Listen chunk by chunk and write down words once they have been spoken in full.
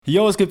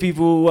Yo, what's good,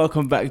 people?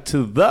 Welcome back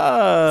to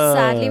the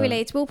Sadly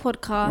Relatable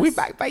podcast. We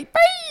back, baby!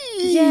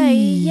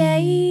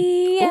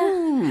 Yay!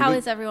 How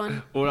is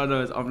everyone? All I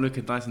know is I'm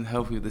looking nice and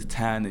healthy with this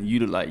tan, and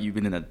you look like you've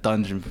been in a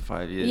dungeon for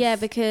 5 years. Yeah,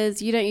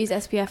 because you don't use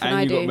SPF and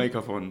I do. And you got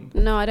makeup on.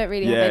 No, I don't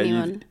really have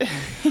anyone.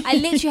 I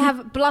literally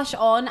have blush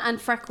on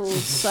and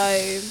freckles,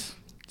 so...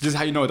 Just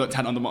how you know I don't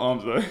tan under my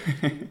arms, though.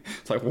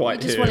 It's like white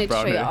you just here, wanted to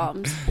brown show your hair.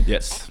 arms.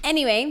 Yes.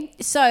 Anyway,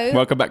 so...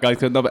 Welcome back, guys,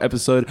 to another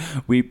episode.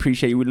 We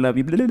appreciate you. We love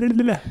you. Blah, blah,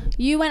 blah, blah.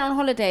 You went on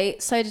holiday,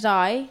 so did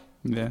I.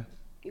 Yeah.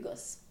 You got a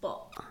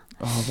spot.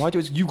 Oh, why do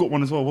you got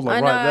one as well? What, like, I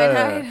know, right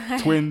there. I know.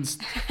 Twins.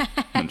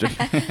 I'm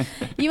joking.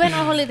 You went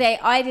on holiday,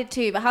 I did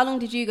too, but how long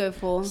did you go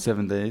for?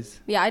 7 days.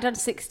 Yeah, I done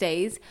 6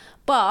 days.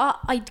 But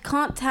I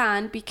can't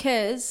tan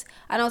because...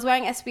 And I was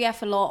wearing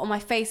SPF a lot on my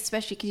face,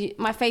 especially because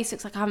my face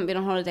looks like I haven't been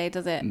on holiday,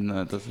 does it?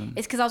 No, it doesn't.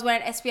 It's because I was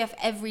wearing SPF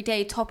every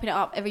day, topping it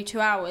up every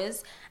 2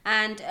 hours.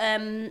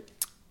 And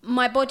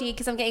my body,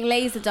 because I'm getting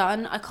laser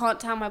done, I can't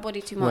tan my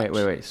body too much.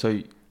 Wait.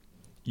 So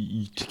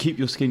to keep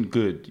your skin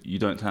good, you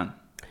don't tan?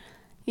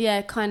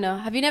 Yeah, kind of.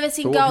 Have you never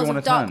seen But what if girls you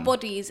with wanna dark tan?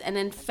 bodies and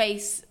then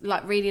face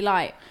like really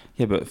light?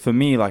 Yeah, but for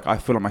me, like, I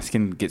feel like my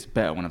skin gets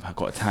better when I've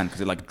got a tan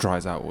because it like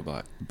dries out all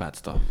that bad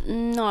stuff.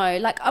 No,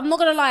 like I'm not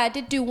gonna lie, I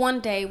did do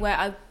one day where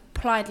I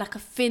applied like a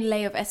thin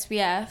layer of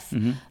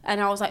SPF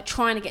and I was like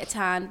trying to get a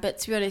tan, but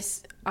to be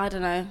honest, I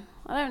don't know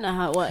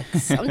how it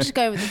works. I'm just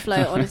going with the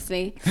flow,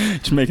 honestly.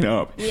 Just making it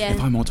up. Yeah.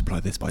 If I multiply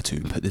this by 2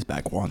 and put this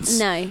back once.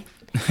 No.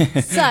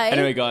 So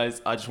Anyway,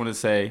 guys, I just want to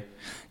say,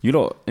 you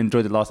lot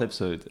enjoyed the last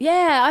episode.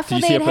 yeah, I Did thought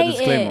you see I they'd put hate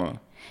disclaimer? it.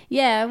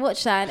 Yeah, I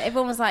watched that and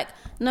everyone was like,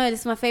 no, this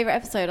is my favourite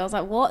episode. I was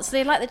like, what? So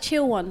they like the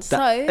chill one.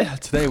 So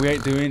Today we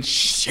ain't doing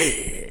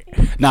shit.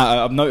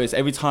 Now, I've noticed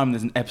every time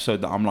there's an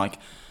episode that I'm like,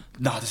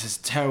 nah, this is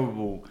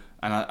terrible,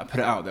 and I put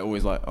it out, they're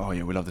always like, oh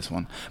yeah, we love this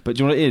one. But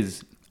do you know what it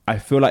is? I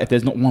feel like if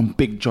there's not one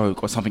big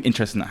joke or something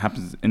interesting that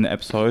happens in the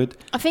episode,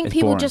 I think it's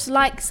people boring. just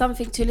like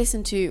something to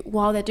listen to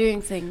while they're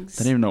doing things.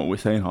 They don't even know what we're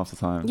saying half the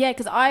time. Yeah,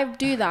 because I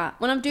do that.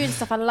 When I'm doing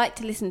stuff, I like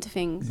to listen to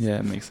things. Yeah,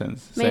 it makes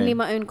sense. Mainly Same.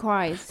 my own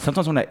cries.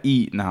 Sometimes when I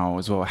eat now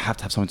as well, I have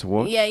to have something to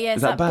watch. Yeah, Is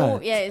it's that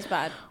bad? Yeah, it's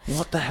bad.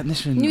 What the hell?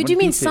 Listen, What when do you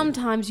mean people-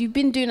 sometimes? You've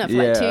been doing that for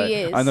like 2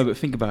 years. I know, but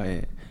think about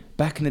it.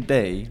 Back in the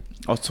day,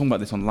 I was talking about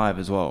this on live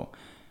as well.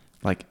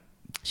 Like,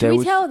 Should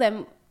we tell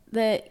them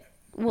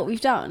what we've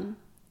done?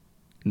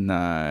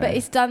 No. But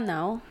it's done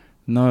now.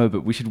 No,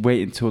 but we should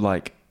wait until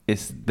like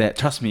it's there.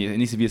 Trust me, it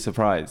needs to be a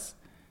surprise.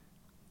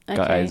 Okay.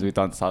 Guys, we've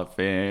done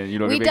something. You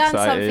know, We've be done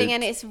excited. something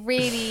and it's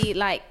really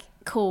like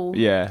cool.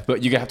 Yeah,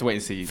 but you're gonna have to wait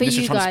and see. For This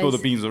you is trying to spill the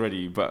guys. beans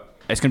already, but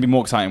it's gonna be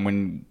more exciting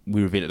when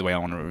we reveal it the way I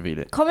want to reveal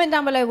it. Comment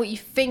down below what you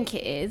think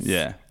it is.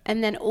 Yeah.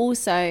 And then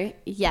also,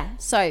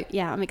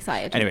 I'm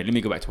excited. Anyway, let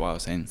me go back to what I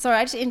was saying. Sorry,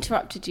 I just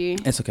interrupted you.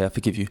 It's okay, I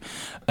forgive you.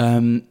 Well,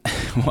 I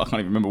can't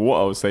even remember what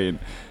I was saying.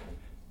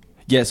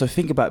 Yeah, so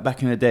think about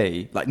back in the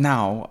day. Like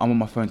now, I'm on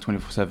my phone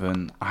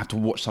 24/7. I have to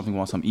watch something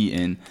whilst I'm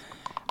eating.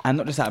 And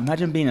not just that,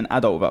 imagine being an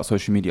adult without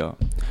social media.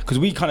 Because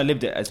we kind of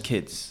lived it as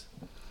kids.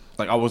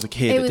 Like I was a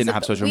kid that didn't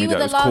have social media. We were It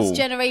the was last cool.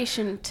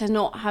 generation to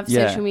not have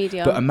social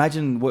media. But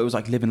imagine what it was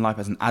like living life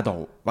as an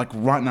adult. Like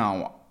right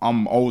now,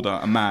 I'm older,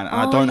 a man, and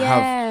I Oh, don't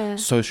yeah. have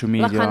social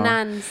media. Like our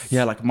nans.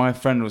 Yeah, like my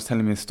friend was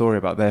telling me a story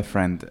about their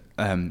friend.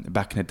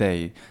 Back in the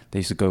day, they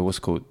used to go,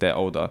 they're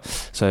older.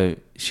 So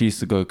she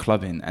used to go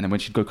clubbing, and then when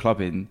she'd go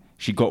clubbing,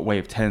 she got away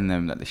with telling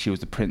them that she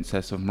was the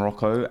princess of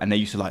Morocco, and they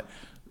used to like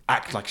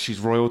act like she's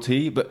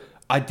royalty, but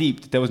I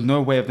deeped. There was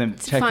no way of them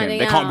checking. finding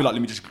They can't be out. like,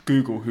 let me just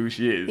Google who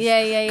she is.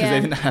 Yeah. Because they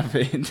didn't have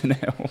the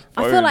internet or phones.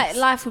 I feel like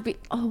life would be...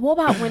 Oh, what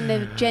about when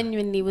there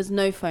genuinely was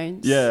no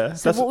phones? Yeah,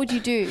 So what would you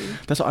do?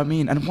 That's what I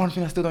mean. And one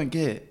thing I still don't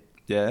get,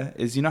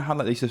 is you know how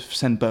like they used to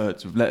send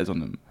birds with letters on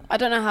them? I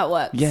don't know how it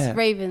works. Yeah.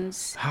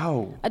 Ravens.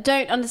 How? I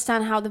don't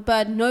understand how the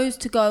bird knows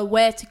to go,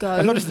 where to go.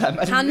 And not just that,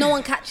 imagine- how no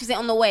one catches it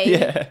on the way.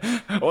 Yeah.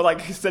 Or like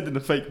sending a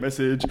fake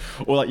message,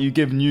 or like you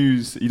give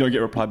news, you don't get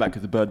a reply back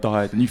because the bird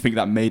died, and you think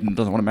that maiden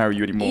doesn't want to marry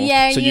you anymore.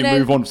 Yeah, so you know,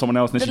 move on to someone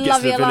else, and then the she gets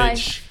love to the of your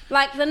village. life.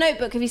 Like The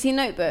Notebook. Have you seen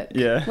Notebook?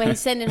 Yeah. Where he's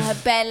sending her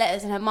bare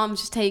letters and her mum's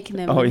just taking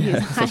them. Oh and yeah,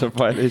 he's such a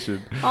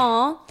violation.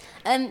 Aw.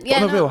 But on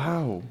the real,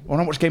 how? When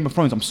I watch Game of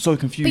Thrones, I'm so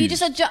confused. But you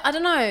just adjust. I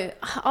don't know.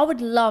 I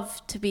would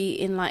love to be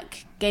in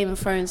like Game of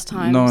Thrones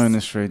times. No, in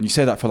this you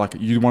say that for like,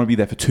 you want to be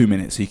there for 2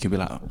 minutes so you can be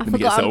like, oh, I let me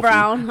get a forgot I'm selfie.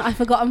 brown. I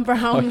forgot I'm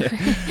brown. Oh,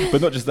 yeah.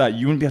 But not just that,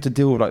 you wouldn't be able to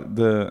deal with like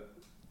the,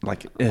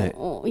 like,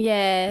 Oh,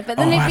 yeah, but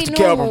oh, then I have it'd to be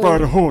get up and normal.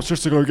 ride a horse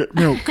just to go get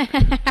milk.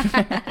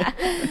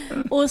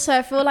 Also,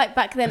 I feel like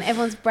back then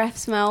everyone's breath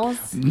smells.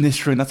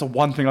 Nishrin, that's the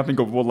one thing I think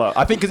of. Wallah.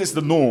 I think because it's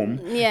the norm.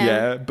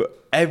 Yeah.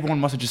 But everyone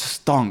must have just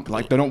stunk.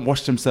 Like they don't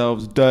wash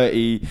themselves,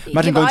 dirty. Imagine Yeah,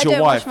 but going I to your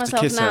don't wife wash to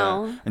myself kiss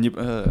now. her, and you.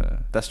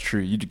 That's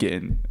true. You'd get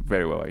in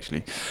very well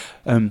actually.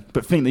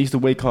 But think they used to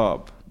wake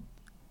up.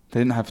 They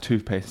didn't have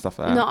toothpaste and stuff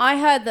like that. No, I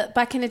heard that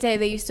back in the day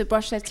they used to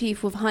brush their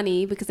teeth with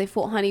honey because they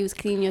thought honey was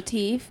cleaning your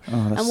teeth. Oh,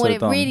 that's and what so it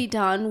dumb. really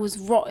done was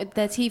rotted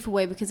their teeth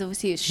away because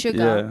obviously it's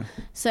sugar.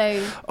 Yeah.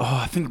 So Oh,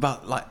 I think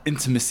about like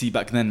intimacy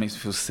back then makes me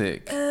feel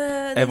sick.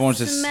 the Everyone's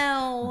just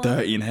smell.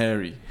 dirty and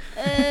hairy.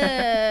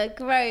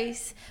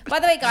 Gross. By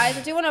the way, guys,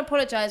 I do want to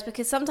apologise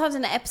because sometimes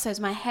in the episodes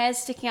my hair's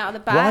sticking out of the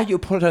back. Why are you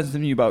apologising to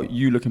me about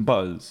you looking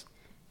butters?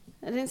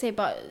 I didn't say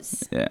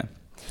butters. Yeah.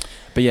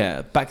 But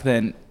yeah, back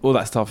then, all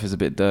that stuff is a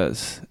bit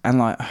dirt. And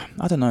like,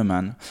 I don't know,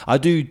 man. I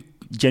do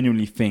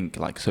genuinely think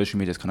like social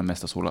media's kind of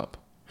messed us all up.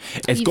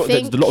 It's got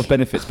there's a lot of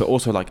benefits, but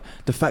also like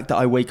the fact that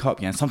I wake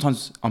up, and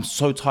sometimes I'm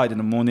so tired in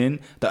the morning,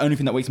 the only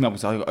thing that wakes me up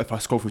is if I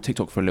scroll through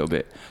TikTok for a little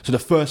bit. So the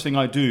first thing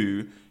I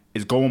do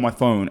is go on my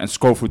phone and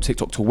scroll through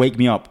TikTok to wake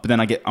me up, but then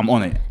I'm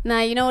on it. Nah,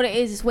 you know what it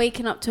is? It's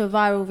waking up to a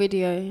viral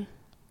video.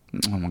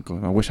 Oh my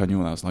God, I wish I knew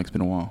what that was like. It's been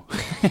a while.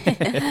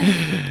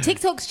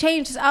 TikTok's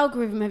changed its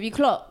algorithm, have you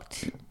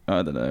clocked?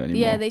 I don't know anymore.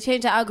 Yeah, they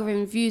changed the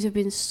algorithm. Views have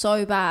been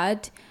so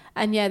bad.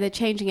 And yeah, they're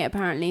changing it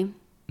apparently.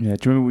 Yeah,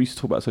 do you remember we used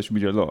to talk about social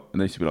media a lot? And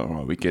they used to be like,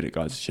 "Oh, we get it,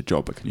 guys. It's your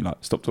job, but can you like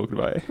stop talking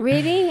about it?"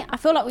 Really? I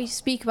feel like we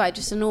speak about it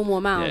just a normal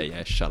amount.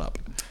 Yeah, shut up.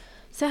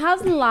 So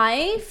how's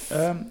life?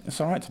 It's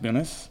alright to be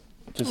honest.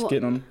 Just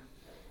getting on.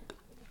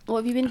 What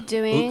have you been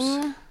doing?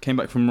 Oops. Came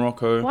back from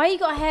Morocco. Why you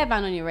got a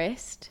hairband on your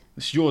wrist?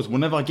 It's yours.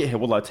 Whenever I get here,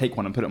 wallah, I take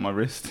one and put it on my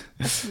wrist.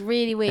 That's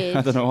really weird.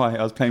 I don't know why.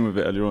 I was playing with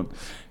it earlier on.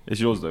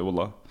 It's yours though,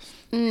 wallah.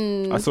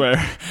 I swear.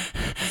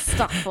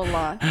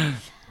 Astaghfirullah.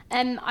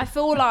 I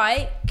feel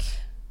like...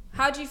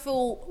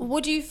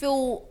 What do you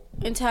feel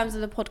in terms of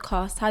the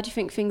podcast? How do you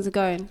think things are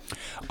going?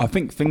 I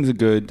think things are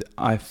good.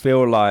 I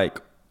feel like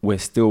we're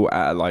still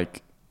at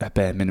like a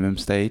bare minimum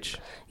stage.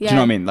 Yeah. Do you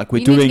know what I mean? Like you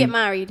need to get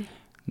married.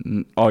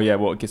 Oh yeah,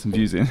 well, get some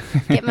views in.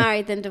 Get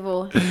married, then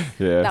divorce.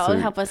 Yeah, that will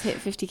help us hit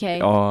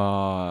 50k.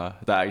 Oh,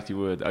 that actually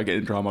would. I get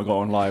in drama, go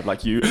on live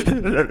like you.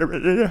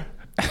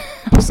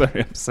 I'm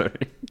sorry.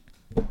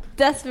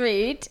 That's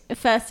rude,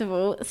 first of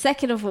all.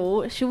 Second of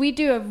all, should we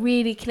do a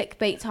really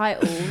clickbait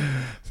title?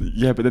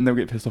 Yeah, but then they'll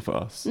get pissed off at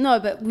us. No,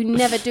 but we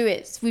never do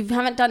it. We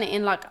haven't done it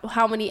in like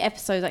how many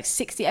episodes? Like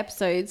 60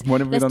 episodes.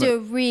 Let's do a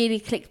really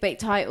clickbait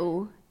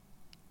title.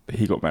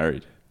 He got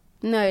married.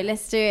 No,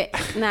 let's do it.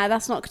 Nah,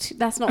 that's not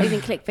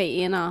even clickbaity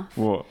enough.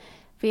 What?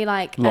 Be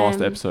like... Last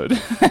episode.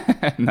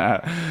 Nah.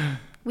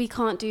 We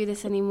can't do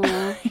this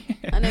anymore.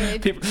 I know.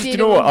 Do you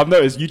know what? I've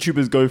noticed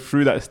YouTubers go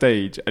through that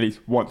stage at least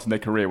once in their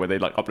career where they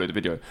like upload a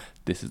video.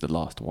 This is the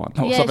last one.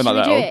 Or something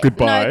like that. Oh,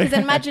 goodbye. No, because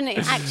imagine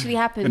it actually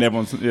happens. And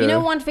everyone's, yeah. You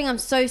know, one thing I'm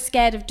so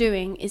scared of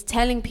doing is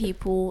telling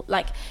people,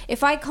 like,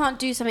 if I can't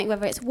do something,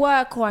 whether it's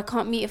work or I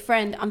can't meet a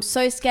friend, I'm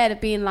so scared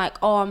of being like,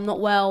 oh, I'm not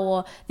well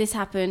or this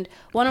happened.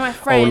 One of my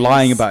friends... Oh,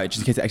 lying about it just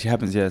in case it actually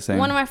happens. Yeah, same.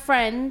 One of my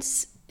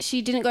friends...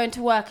 She didn't go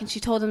into work and she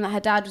told them that her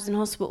dad was in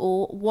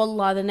hospital.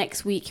 Wallah, the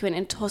next week he went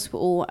into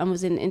hospital and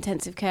was in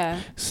intensive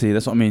care. See,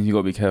 that's what I mean. You got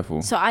to be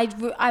careful. So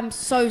I'm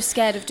so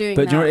scared of doing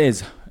that. But do you know what it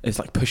is? It's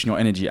like pushing your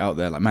energy out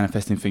there, like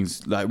manifesting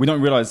things. Like we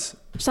don't realise.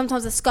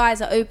 Sometimes the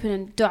skies are open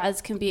and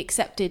du'as can be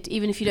accepted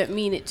even if you don't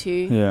mean it to.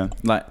 Yeah,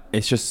 like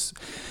it's just...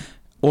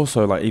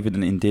 Also, like even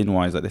in Indian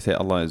wise, like they say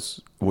Allah is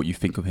what you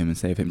think of him and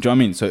say of him. Do you know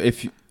what I mean? So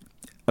if...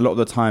 A lot of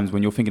the times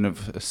when you're thinking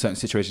of certain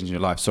situations in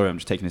your life... Sorry, I'm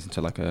just taking this into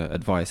like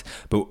advice.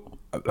 But...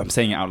 I'm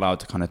saying it out loud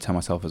to kind of tell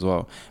myself as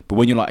well. But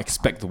when you like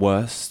expect the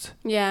worst,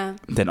 yeah,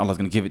 then Allah's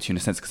going to give it to you in a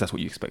sense because that's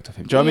what you expect of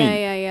him. Do you know what I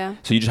mean? Yeah.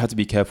 So you just have to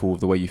be careful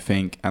with the way you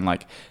think. And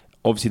like,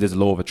 obviously there's a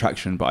law of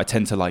attraction, but I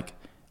tend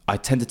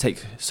to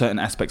take certain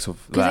aspects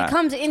of that. Because it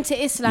comes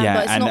into Islam,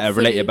 but it's not and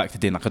relate it back to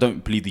din. Like I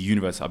don't believe the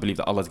universe. I believe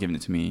that Allah's given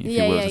it to me, if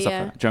you will, and stuff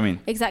like that. Do you know what I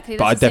mean? Exactly.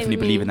 But I definitely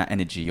believe in that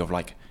energy of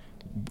like,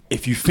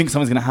 if you think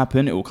something's going to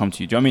happen, it will come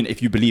to you. Do you know what I mean?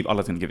 If you believe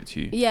Allah's going to give it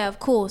to you. Yeah, of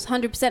course.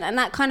 100%. And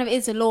that kind of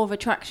is a law of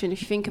attraction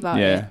if you think about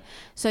it.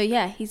 So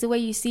yeah, he's the way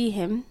you see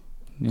him.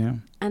 Yeah.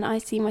 And I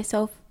see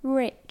myself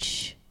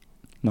rich.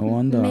 No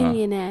wonder.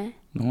 Millionaire.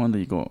 No wonder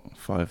you got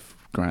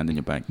 $5,000 in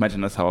your bank.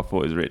 Imagine that's how I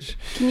thought it was rich.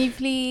 Can you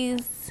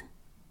please...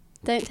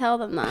 Don't tell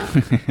them that.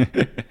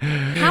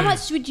 How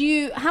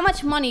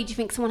much money do you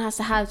think someone has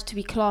to have to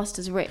be classed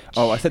as rich?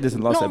 Oh, I said this in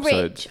the last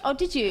episode. Rich. Oh,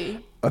 did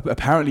you?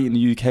 Apparently in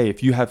the UK,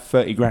 if you have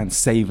 30 grand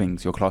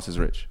savings, your class is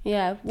rich.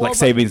 Yeah. Like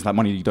savings, like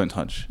money you don't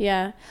touch.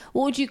 Yeah.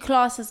 What would you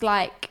class as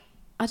like,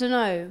 I don't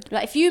know,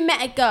 like if you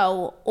met a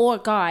girl or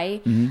a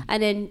guy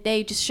and then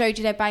they just showed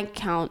you their bank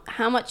account,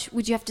 how much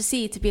would you have to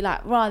see to be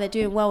like, rah, they're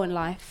doing well in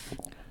life?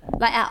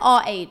 Like at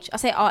our age. I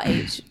say our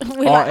age.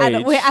 We're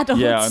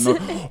adults. Yeah, I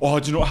know. Oh,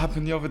 do you know what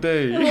happened the other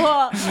day?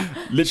 What?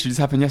 Literally just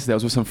happened yesterday. I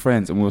was with some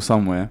friends and we were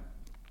somewhere.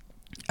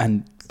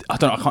 And I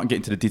can't get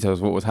into the details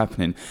of what was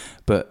happening.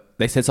 But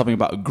they said something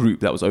about a group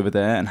that was over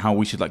there and how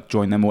we should like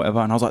join them or whatever.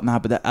 And I was like, nah,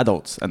 but they're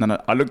adults. And then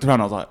I looked around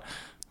and I was like,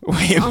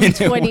 wait a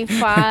minute. I'm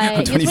 25.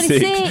 I'm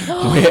 26.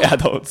 We're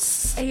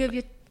adults.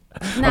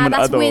 Nah,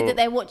 that's adult. Weird that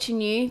they're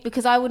watching you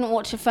because I wouldn't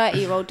watch a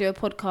 30-year-old do a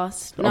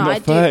podcast. No, I'm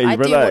not 30, I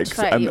do watch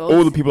 30-year-olds. And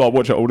all the people I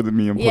watch are older than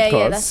me on podcasts.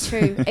 Yeah, that's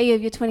true.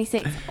 Ayob, you're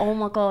 26. Oh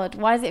my God.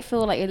 Why does it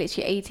feel like you're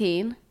literally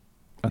 18?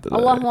 I don't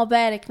know. Allahumma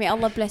barik me.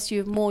 Allah bless you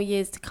with more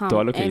years to come. Do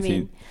I look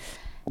 18?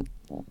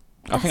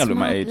 I think I look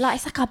my age. Like,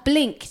 it's like I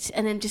blinked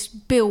and then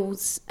just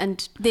bills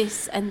and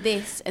this and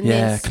this and this.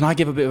 Yeah, can I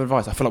give a bit of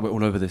advice? I feel like we're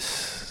all over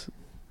this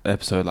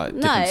episode, like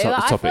different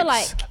topics. I feel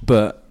like...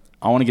 But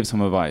I want to give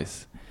some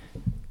advice.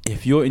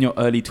 If you're in your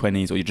early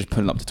 20s or you're just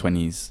pulling up to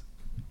 20s,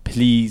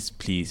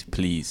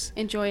 please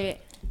Enjoy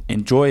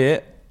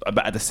it.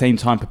 but at the same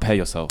time prepare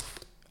yourself.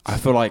 I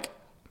feel like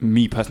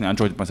me personally, I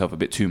enjoyed myself a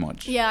bit too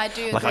much. Yeah, I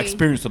do Like agree. I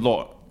experienced a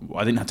lot.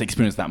 I didn't have to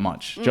experience that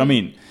much. Do you know what I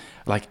mean?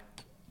 Like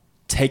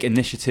take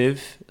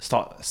initiative,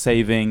 start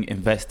saving,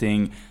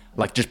 investing.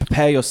 Like just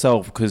prepare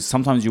yourself, because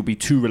sometimes you'll be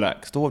too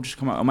relaxed. Oh, I've just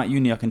come out. I'm at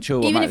uni. I can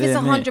chill. Even if it's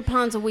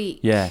 £100 a week.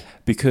 Yeah,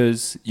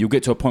 because you'll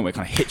get to a point where it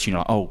kind of hits you. You're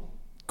like, oh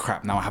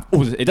crap! Now I have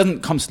all this. It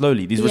doesn't come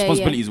slowly. These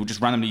responsibilities will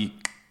just randomly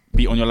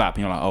be on your lap,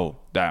 and you're like, oh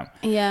damn.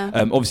 Yeah.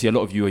 Obviously, a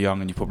lot of you are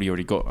young, and you probably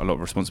already got a lot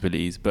of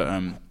responsibilities.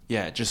 But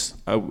just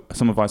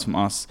some advice from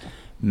us: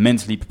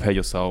 mentally prepare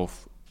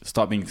yourself.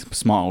 Start being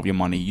smart with your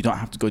money. You don't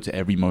have to go to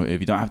every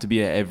motive. You don't have to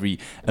be at every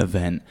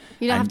event.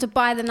 You don't have to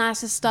buy the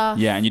nicest stuff.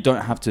 Yeah, and you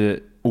don't have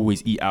to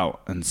always eat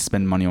out and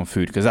spend money on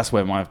food, because that's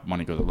where my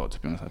money goes a lot, to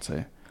be honest, I'd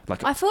say.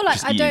 Like I feel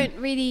like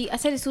I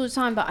say this all the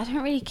time, but I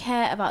don't really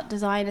care about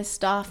designer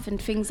stuff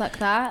and things like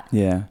that.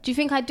 Yeah. Do you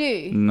think I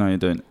do? No, you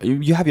don't.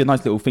 You have your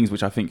nice little things,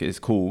 which I think is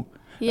cool.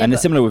 Yeah, and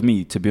it's similar with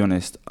me, to be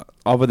honest.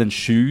 Other than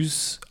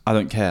shoes, I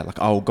don't care. Like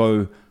I'll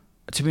go,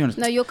 to be honest.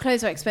 No, your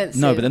clothes are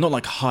expensive. No, but they're not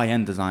like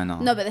high-end designer.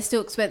 No, but they're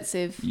still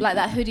expensive. Like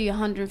that hoodie,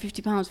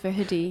 £150 for a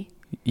hoodie.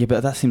 Yeah,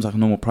 but that seems like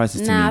normal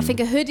prices to me. Nah, I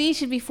think a hoodie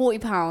should be £40,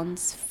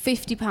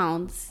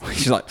 £50.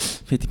 She's like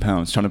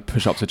 £50 trying to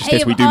push up, so just in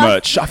case we do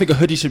merch. I think a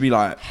hoodie should be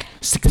like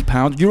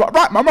 £60. You're like,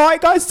 right, am I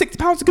right, guys?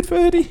 £60 is good for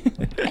a hoodie.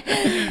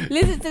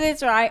 Listen to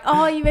this, right?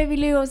 Oh, you made me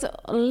lose.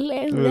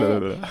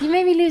 You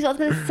made me lose what I was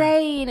going to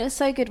say, and it was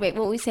so good. Wait,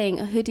 what were we saying?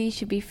 A hoodie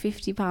should be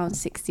 £50,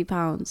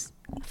 £60.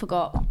 I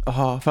forgot.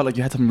 Oh, I felt like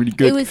you had something really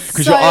good. It was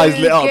because so your eyes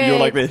lit up. good. You were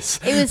like this.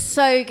 It was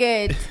so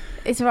good.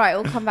 It's all right.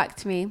 It'll come back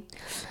to me.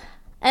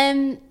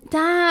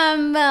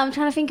 Damn, I'm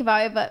trying to think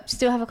about it, but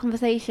still have a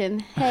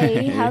conversation.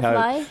 Hey, how's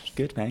life?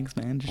 Good, thanks,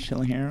 man. Just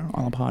chilling here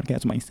on the podcast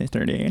with my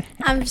sister, dude.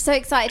 I'm so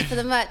excited for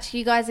the merch.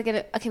 You guys are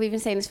gonna. Okay, we've been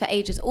saying this for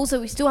ages.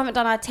 Also, we still haven't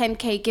done our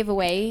 10k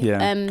giveaway.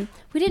 Yeah.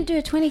 We didn't do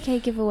a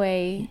 20k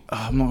giveaway.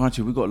 I'm not going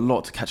to. We've got a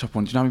lot to catch up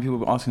on. Do you know how many people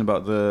were asking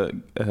about the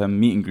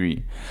meet and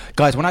greet?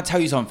 Guys, when I tell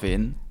you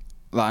something,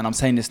 like, and I'm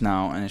saying this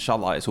now, and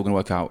inshallah, it's all going to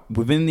work out.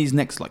 Within these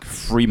next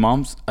 3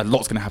 months, a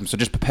lot's going to happen. So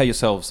just prepare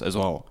yourselves as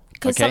well.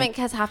 Because something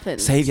has happened.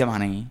 Save your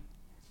money.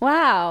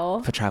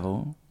 Wow. For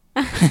travel.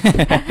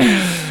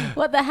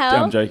 What the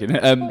hell? I'm joking.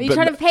 Are you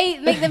trying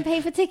to make them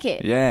pay for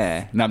tickets?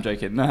 Yeah. No, I'm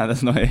joking. No,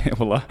 that's not it.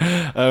 Wallah.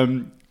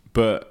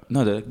 But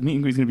no, the meet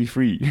and greet is going to be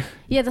free.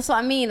 Yeah, that's what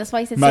I mean. That's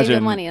why he said save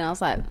your money. And I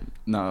was like...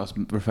 No, I was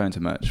referring to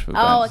merch. For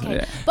oh, brands, okay.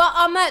 Yeah. But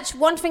our merch,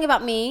 one thing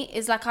about me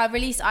is like I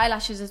released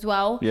eyelashes as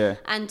well. Yeah.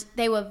 And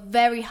they were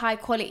very high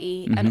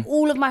quality. Mm-hmm. And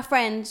all of my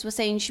friends were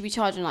saying you should be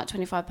charging like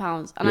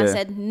 £25. And I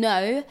said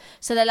no.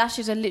 So the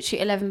lashes are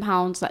literally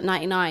 £11, like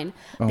 99.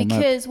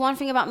 Because one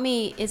thing about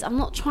me is I'm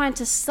not trying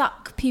to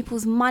suck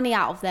people's money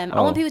out of them.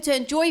 I want people to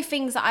enjoy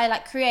things that I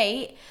like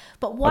create.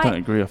 But why? I don't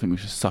agree. I think we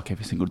should suck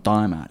every single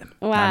dime out of them.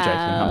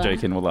 Wow. I'm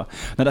joking. Wallah.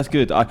 No, that's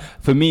good.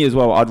 For me as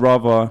well, I'd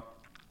rather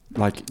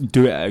like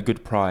do it at a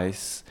good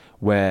price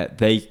where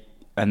they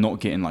are not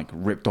getting like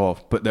ripped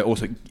off, but they're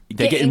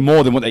getting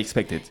more than what they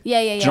expected.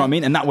 Yeah. Do you know what I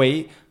mean? And that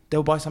way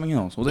they'll buy something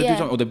else, or they do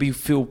something, or they'll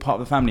feel part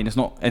of the family,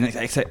 and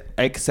it's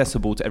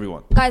accessible to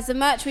everyone. Guys, the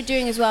merch we're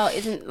doing as well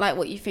isn't like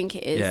what you think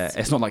it is. Yeah,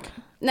 it's not like.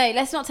 No,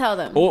 let's not tell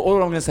them.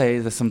 All I'm gonna say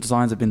is that some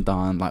designs have been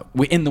done. Like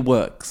we're in the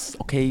works.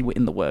 Okay, we're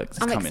in the works.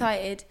 It's I'm coming.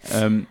 excited.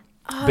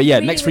 But yeah,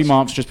 really next 3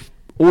 months, just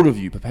all of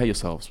you prepare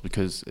yourselves,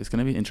 because it's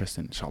gonna be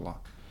interesting, inshallah.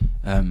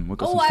 We've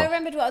got I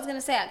remembered what I was going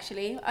to say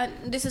actually.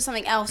 This is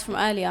something else from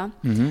earlier.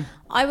 Mm-hmm.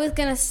 I was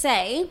going to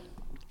say,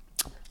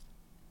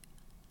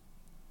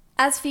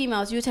 as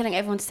females, you were telling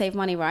everyone to save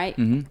money, right?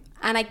 Mm-hmm.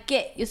 And I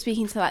get you're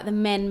speaking to like the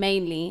men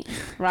mainly,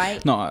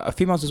 right? No,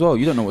 females as well.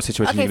 You don't know what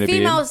situation you're going to be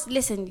in. Okay, females,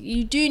 listen,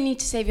 you do need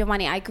to save your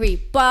money. I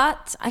agree.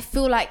 But I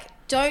feel like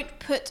don't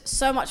put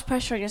so much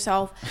pressure on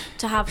yourself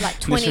to have like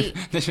 20...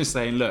 They're just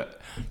saying,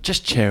 look,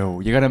 just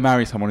chill. You're going to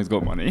marry someone who's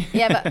got money.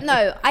 Yeah, but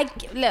no,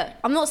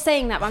 I'm not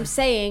saying that, but I'm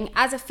saying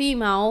as a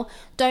female,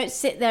 don't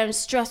sit there and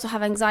stress or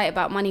have anxiety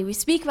about money. We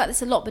speak about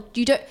this a lot, but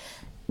you don't...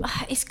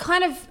 It's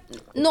kind of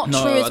not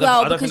true as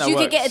well, because you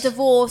could get a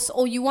divorce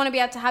or you want to be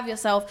able to have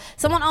yourself.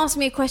 Someone asked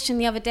me a question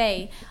the other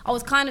day. I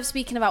was kind of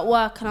speaking about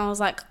work and I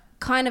was like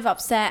kind of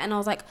upset, and I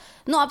was like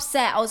not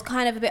upset, I was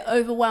kind of a bit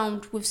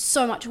overwhelmed with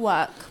so much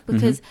work,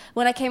 because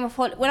when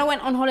I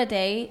went on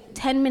holiday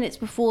 10 minutes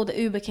before the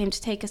Uber came to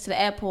take us to the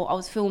airport, I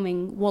was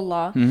filming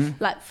Wallah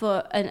like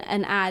for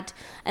an ad,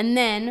 and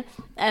then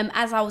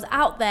as I was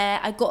out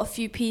there I got a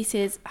few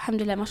pieces,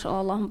 alhamdulillah,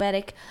 mashallah, Allahumma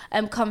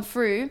barik, come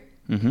through.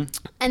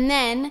 And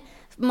then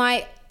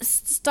my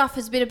stuff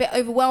has been a bit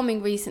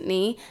overwhelming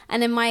recently,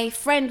 and then my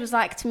friend was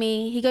like to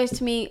me, he goes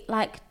to me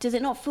like, does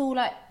it not feel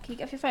like, can you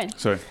get off your phone?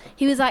 Sorry.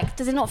 He was like,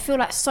 does it not feel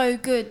like so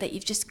good that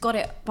you've just got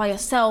it by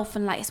yourself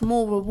and like it's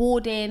more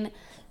rewarding?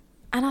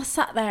 And I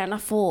sat there and I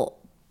thought,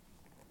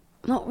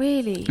 not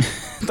really.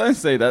 Don't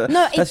say that.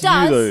 No, it That's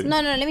does. You,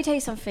 no, let me tell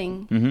you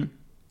something.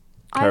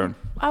 Karen.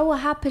 I will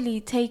happily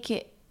take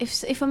it.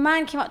 If a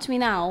man came up to me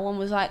now and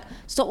was like,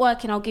 stop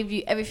working, I'll give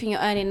you everything you're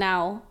earning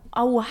now,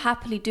 I will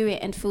happily do it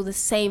and feel the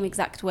same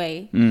exact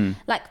way.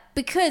 Like,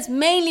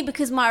 mainly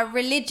because my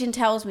religion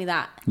tells me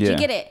that. Do you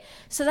get it?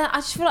 So that I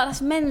just feel like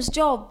that's men's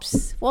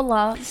jobs.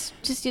 Wallah, it's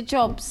just your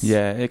jobs.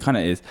 Yeah, it kind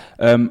of is.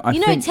 I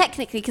think,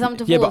 technically, because I'm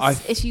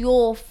divorced, it's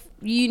you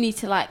need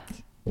to like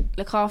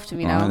look after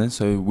me now. Then,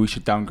 so we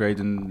should downgrade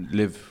and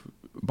live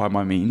by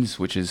my means,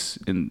 which is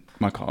in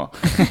my car.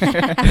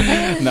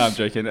 No, I'm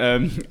joking.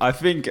 I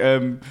think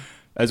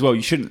as well,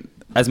 you shouldn't.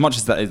 As much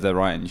as that is their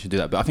right, and you should do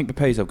that. But I think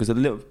prepare yourself, because a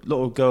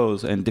lot of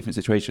girls are in different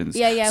situations.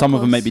 Yeah, some of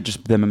them maybe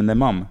just them and their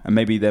mum, and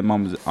maybe their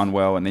mum's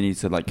unwell and they need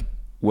to like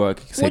work,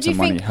 save some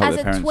money, help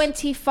their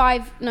parents.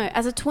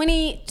 As a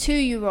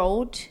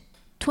 22-year-old,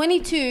 20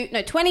 to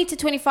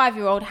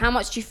 25-year-old, how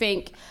much do you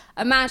think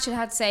a man should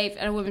have saved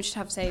and a woman should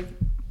have saved?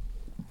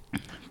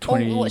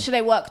 20, or what should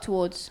they work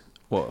towards?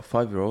 What, a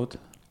 5-year-old?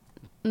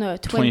 No,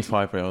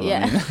 25-year-old.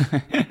 Yeah.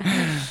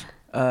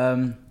 I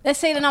mean. Let's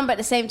say the number at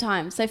the same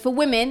time. So for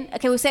women,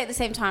 okay, we'll say it at the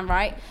same time,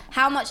 right?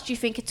 How much do you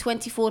think a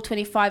 24,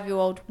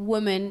 25-year-old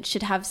woman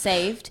should have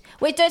saved?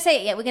 Wait, don't say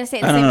it yet. We're going to say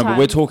it at the same time. But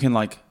we're talking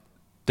like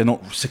they're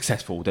not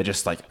successful. They're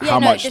just like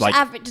much like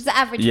just the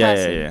average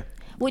person. Yeah.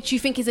 Which you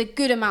think is a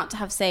good amount to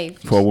have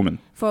saved for a woman.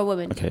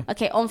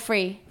 Okay, on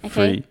 3.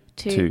 Okay.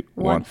 3, 2,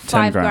 1.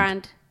 5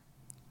 grand.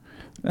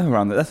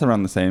 That's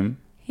around the same.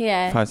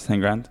 Yeah. 5 to 10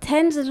 grand.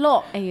 10's a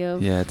lot,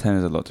 Ayub. Yeah, 10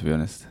 is a lot, to be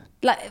honest.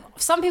 Like,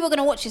 some people are going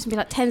to watch this and be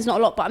like, 10's not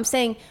a lot. But I'm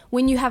saying,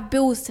 when you have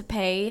bills to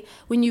pay,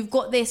 when you've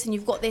got this and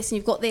you've got this and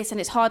you've got this and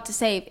it's hard to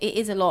save, it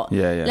is a lot.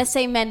 Yeah. Let's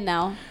say men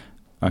now.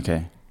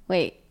 Okay.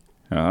 Wait.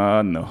 No,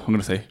 I'm going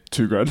to say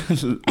 2 grand.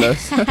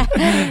 Less.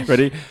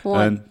 Ready?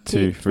 1,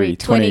 2, 3.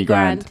 20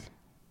 grand.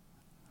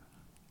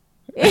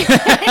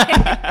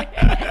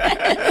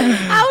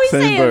 I was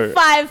saying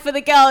 5 for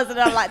the girls and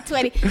I'm like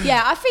 20.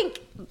 Yeah, I think,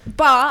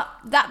 but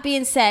that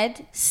being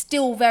said,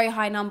 still very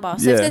high number.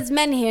 So if there's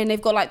men here and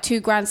they've got like 2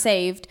 grand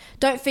saved,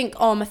 don't think,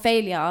 oh, I'm a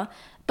failure.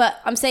 But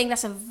I'm saying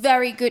that's a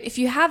very good, if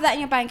you have that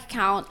in your bank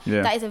account,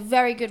 that is a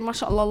very good,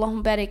 mashallah,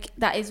 Allahumma barik,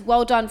 that is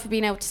well done for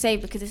being able to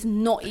save, because it's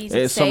not easy to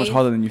save. It's so much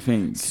harder than you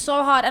think.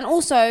 So hard. And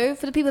also,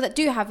 for the people that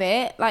do have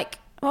it, like,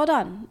 well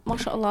done,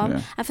 mashallah.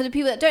 Yeah. And for the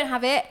people that don't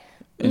have it,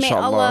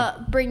 Inshallah. may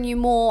Allah bring you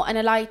more and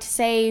allow you to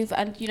save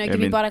and, give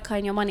you barakah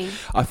in your money.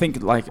 I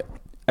think, like,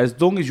 as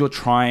long as you're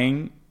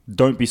trying,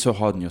 don't be so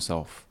hard on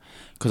yourself.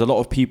 Because a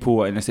lot of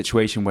people are in a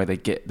situation where they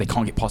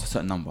can't get past a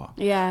certain number.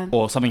 Yeah.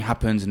 Or something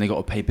happens and they got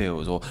to pay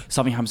bills. Or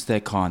something happens to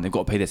their car and they've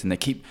got to pay this. And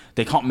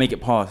they can't make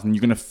it past. And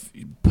you're going to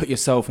put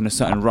yourself in a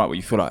certain rut where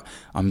you feel like,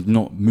 I'm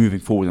not moving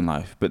forward in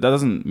life. But that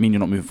doesn't mean you're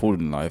not moving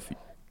forward in life.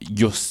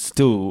 You're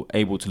still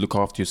able to look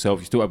after yourself.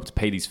 You're still able to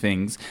pay these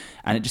things.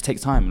 And it just takes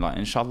time. Like,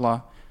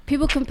 inshallah.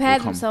 People compare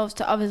themselves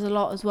to others a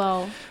lot as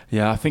well.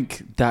 Yeah, I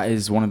think that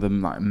is one of the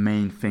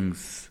main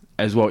things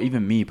as well.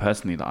 Even me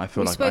personally, that I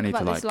feel like I need to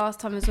spoke about this last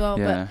time as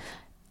well.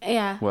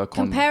 Yeah. But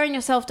comparing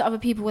yourself to other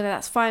people, whether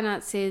that's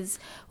finances,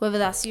 whether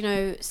that's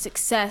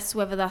success,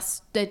 whether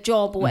that's their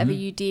job or whatever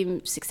you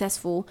deem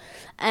successful,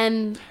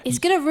 and it's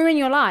gonna ruin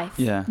your life.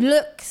 Yeah,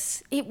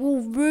 looks, it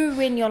will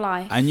ruin your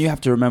life. And you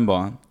have to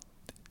remember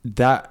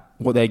that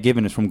what they're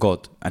given is from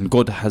God, and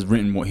God has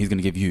written what He's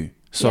gonna give you.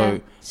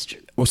 So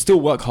we'll still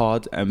work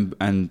hard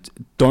and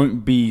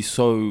don't be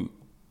so.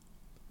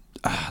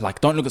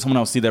 Don't look at someone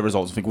else, see their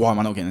results and think, why am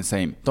I not getting the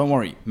same? Don't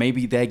worry.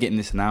 Maybe they're getting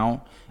this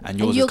now and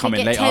yours is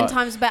coming later. 10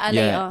 times better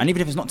later. And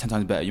even if it's not 10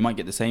 times better, you might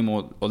get the same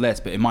or less,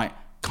 but it might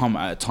come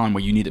at a time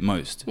where you need it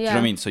most. Do you know what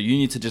I mean? So you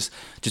need to just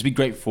be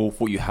grateful for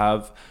what you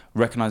have,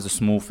 recognize the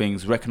small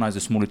things, recognize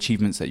the small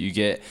achievements that you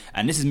get.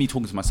 And this is me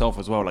talking to myself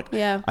as well.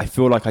 I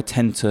feel like I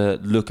tend to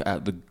look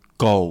at the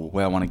goal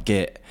where I want to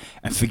get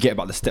and forget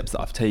about the steps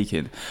that I've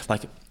taken.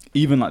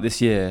 Even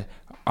this year,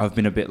 I've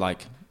been a bit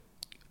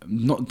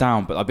not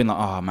down, but I've been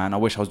oh man, I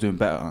wish I was doing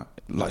better,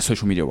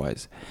 social media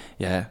wise.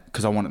 Yeah,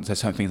 because there's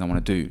certain things I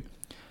want to do.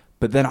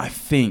 But then I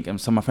think, and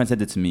some of my friends said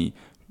it to me,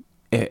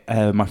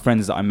 my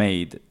friends that I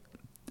made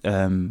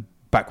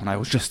back when I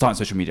was just starting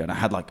social media, and I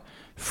had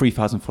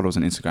 3,000 followers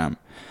on Instagram,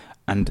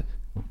 and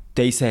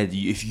they said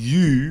if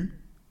you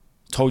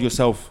told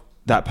yourself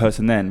that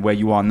person then where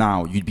you are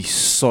now, you'd be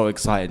so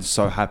excited,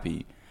 so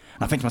happy.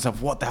 And I think to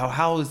myself, what the hell?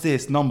 How is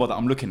this number that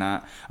I'm looking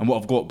at and what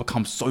I've got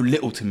become so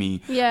little to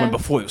me when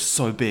before it was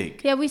so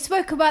big? Yeah, we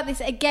spoke about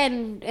this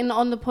again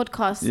on the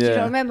podcast. Do you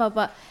not remember?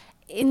 But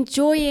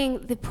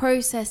enjoying the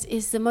process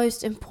is the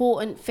most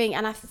important thing,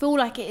 and I feel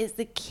like it is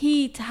the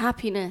key to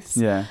happiness.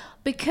 Yeah.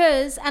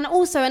 Because, and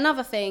also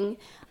another thing,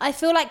 I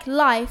feel like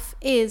life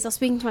is, I was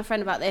speaking to my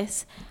friend about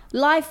this,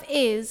 life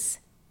is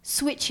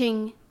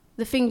switching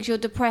the things you're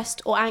depressed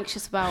or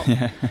anxious about.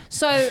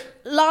 So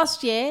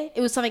last year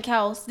it was something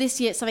else, this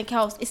year it's something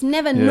else. It's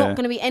never not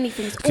going to be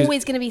anything. It's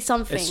always going to be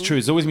something. It's true.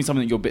 It's always been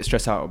something that you're a bit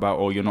stressed out about,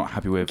 or you're not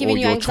happy with, Giving or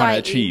you're trying to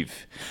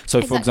achieve.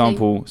 So for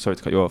example, sorry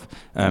to cut you off,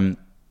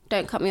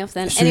 don't cut me off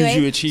then. As soon as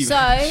you achieve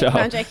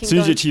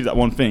that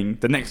one thing,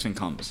 the next thing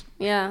comes.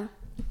 Yeah.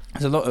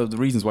 There's a lot of the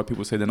reasons why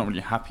people say they're not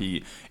really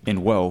happy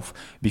in wealth,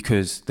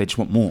 because they just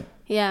want more.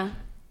 Yeah.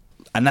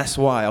 And that's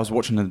why I was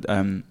watching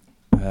an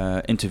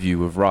interview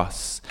with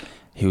Russ.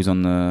 He was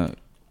on the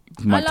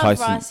Mike I love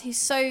Tyson. Russ.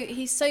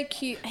 He's so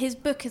cute. His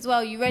book as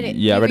well. You read it?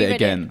 Yeah, I read it reread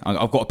again.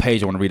 I've got a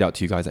page I want to read out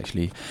to you guys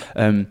actually.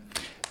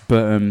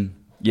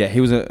 Yeah,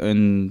 he was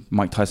in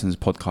Mike Tyson's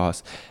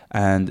podcast,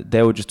 and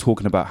they were just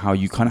talking about how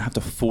you kind of have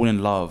to fall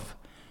in love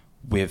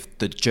with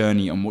the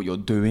journey and what you're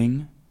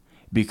doing,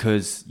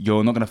 because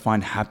you're not going to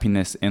find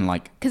happiness in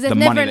like the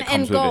money that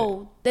comes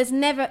with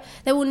it.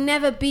 There will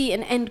never be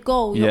an end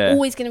goal. Yeah. You're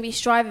always going to be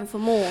striving for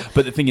more.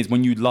 But the thing is,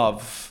 when you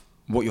love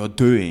what you're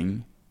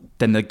doing,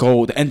 then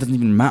the end doesn't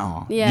even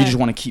matter. Yeah. You just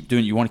want to keep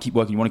doing it. You want to keep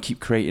working. You want to keep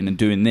creating and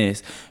doing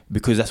this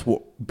because that's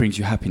what brings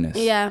you happiness.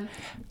 Yeah.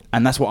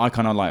 And that's what I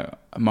kind of like,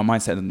 my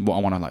mindset and what I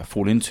want to like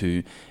fall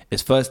into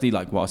is firstly,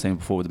 like what I was saying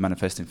before with the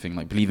manifesting thing,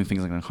 like believing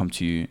things are going to come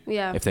to you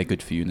if they're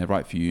good for you and they're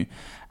right for you.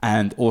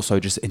 And also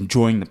just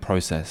enjoying the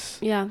process.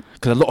 Yeah.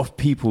 Because a lot of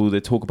people, they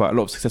talk about, a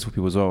lot of successful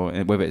people as well,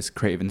 whether it's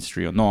creative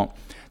industry or not,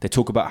 they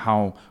talk about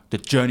how the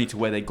journey to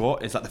where they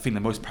got is like the thing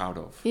they're most proud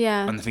of.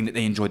 Yeah. And the thing that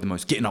they enjoyed the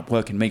most, getting up,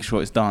 working, make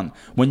sure it's done.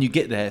 When you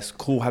get there, it's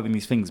cool having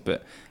these things,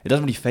 but it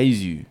doesn't really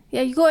faze you.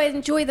 Yeah, you got to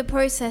enjoy the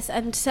process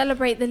and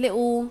celebrate the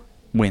little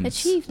wins,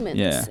 achievements.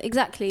 Yeah,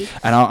 exactly.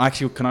 And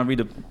can I read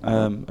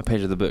a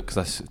page of the book, because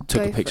I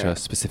took a picture it.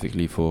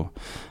 specifically for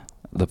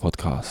the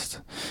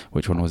podcast.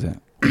 Which one was it?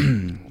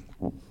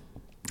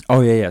 Oh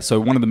yeah. So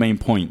one of the main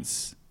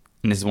points,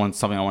 and this is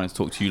something I wanted to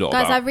talk to you lot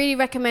Guys, about. I really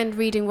recommend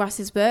reading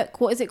Russ's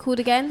book. What is it called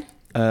again?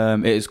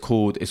 It is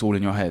called "It's All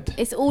in Your Head."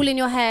 It's All in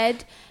Your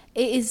Head.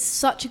 It is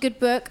such a good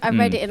book. I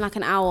read it in like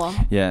an hour.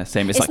 Yeah,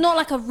 same. It's like, not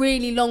like a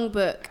really long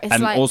book. It's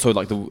and like, also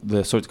like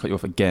the sorry to cut you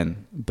off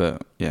again,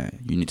 but yeah,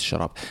 you need to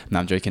shut up. No,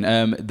 I'm joking.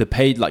 The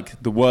page, like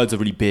the words are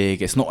really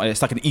big. It's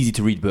like an easy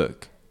to read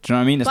book. Do you know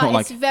what I mean?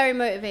 It's very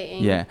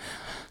motivating. Yeah.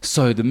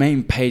 So the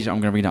main page that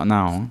I'm going to read out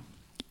now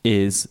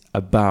is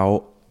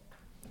about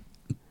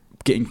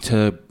getting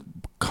to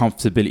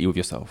comfortability with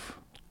yourself.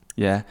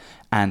 Yeah.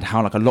 And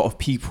how like a lot of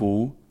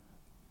people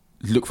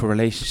look for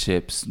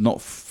relationships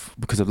not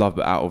because of love,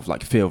 but out of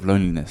like fear of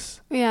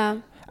loneliness. Yeah.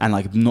 And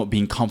like not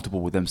being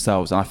comfortable with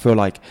themselves. And I feel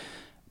like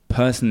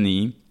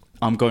personally,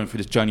 I'm going through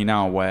this journey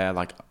now where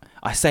like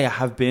I say I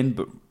have been,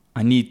 but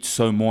I need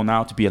so more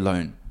now to be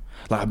alone.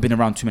 Like I've been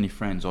around too many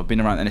friends, or I've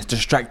been around, and it's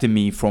distracting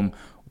me from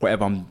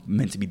whatever I'm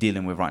meant to be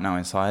dealing with right now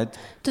inside.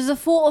 Does the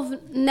thought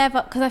of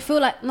never, because I feel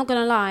like, not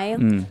gonna lie,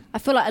 I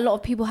feel like a lot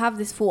of people have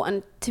this thought,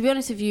 and to be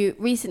honest with you,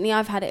 recently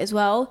I've had it as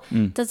well.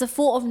 Does the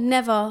thought of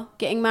never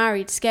getting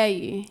married scare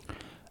you?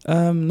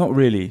 Not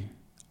really.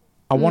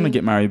 I want to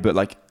get married, but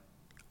like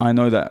I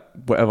know that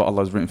whatever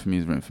Allah's written for me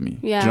is written for me.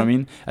 Yeah. Do you know what I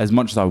mean? As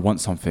much as I want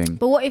something.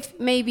 But what if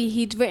maybe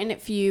he'd written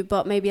it for you,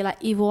 but maybe like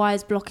evil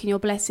eyes blocking your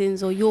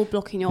blessings, or you're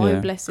blocking your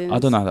own blessings? I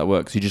don't know how that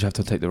works. You just have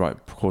to take the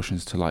right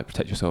precautions to like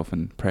protect yourself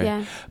and pray.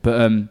 Yeah.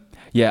 But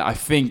I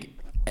think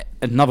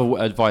another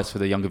advice for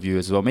the younger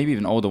viewers as well, maybe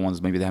even older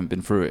ones, maybe they haven't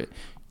been through it.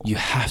 You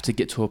have to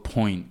get to a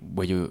point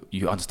where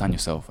you understand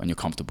yourself and you're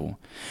comfortable,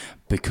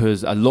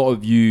 because a lot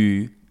of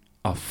you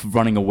are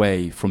running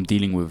away from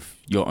dealing with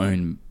your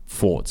own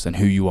thoughts and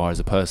who you are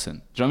as a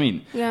person. Do you know what I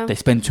mean? Yeah. They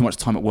spend too much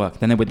time at work,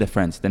 then they're with their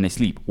friends, then they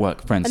sleep,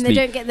 work, friends, and sleep.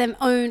 they don't get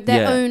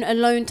their own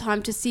alone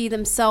time to see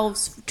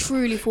themselves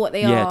truly for what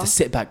they are. Yeah, to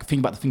sit back, think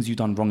about the things you've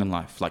done wrong in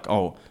life. Like,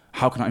 oh,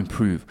 how can I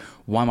improve?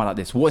 Why am I like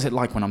this? What is it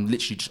like when I'm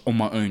literally just on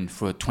my own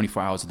for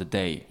 24 hours of the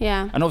day?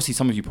 Yeah. And obviously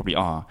some of you probably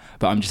are,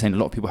 but I'm just saying a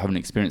lot of people haven't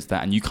experienced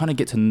that, and you kind of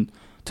get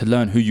to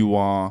learn who you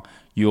are.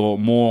 You're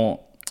more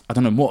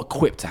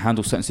equipped to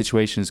handle certain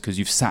situations because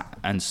you've sat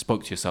and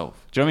spoke to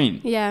yourself. Do you know what I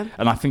mean? Yeah.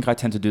 And I think I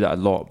tend to do that a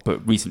lot,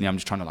 but recently I'm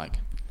just trying to like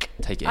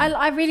take it in.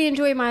 I really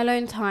enjoy my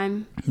alone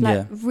time.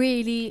 Like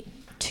really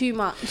too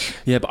much.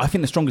 Yeah, but I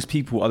think the strongest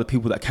people are the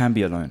people that can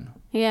be alone.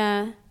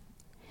 Yeah.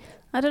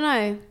 I don't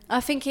know.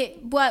 I think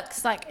it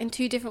works like in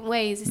two different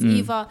ways. It's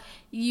either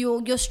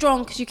you're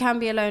strong because you can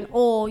be alone,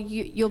 or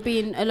you're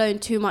being alone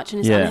too much and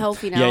it's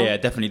unhealthy now. Yeah,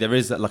 definitely. There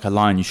is like a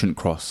line you shouldn't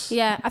cross.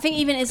 Yeah, I think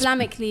even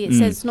Islamically it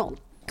says not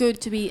good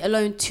to be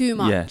alone too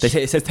much. Yeah,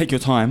 it says take your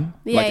time.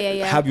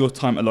 Yeah. Have your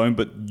time alone,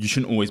 but you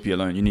shouldn't always be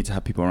alone. You need to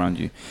have people around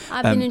you.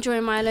 I've been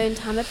enjoying my alone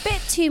time a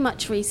bit too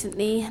much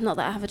recently. Not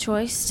that I have a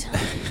choice.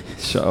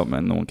 Shut up,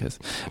 man. No one cares.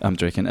 I'm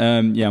joking.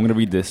 I'm going to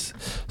read this.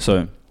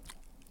 So...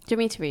 Do you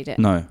want me to read it?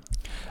 No.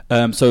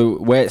 So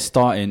where it's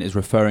starting is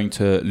referring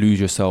to lose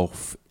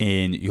yourself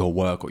in your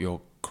work or your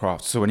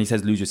craft. So when he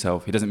says lose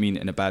yourself, he doesn't mean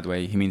it in a bad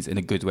way. He means in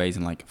a good ways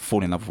and like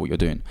fall in love with what you're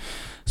doing.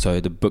 So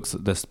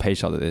this page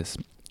started this.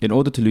 In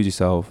order to lose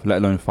yourself, let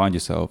alone find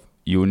yourself,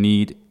 you will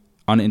need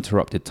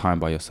uninterrupted time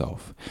by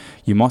yourself.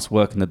 You must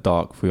work in the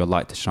dark for your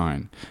light to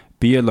shine.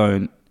 Being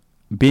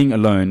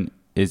alone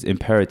is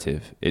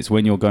imperative. It's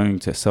when you're going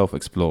to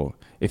self-explore.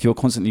 If you're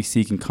constantly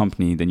seeking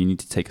company, then you need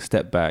to take a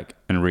step back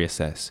and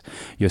reassess.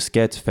 You're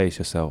scared to face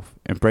yourself.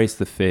 Embrace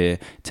the fear.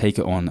 Take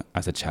it on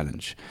as a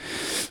challenge.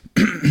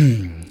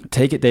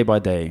 Take it day by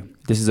day.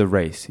 This is a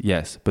race,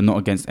 yes, but not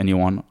against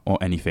anyone or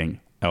anything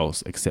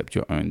else except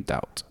your own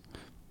doubt.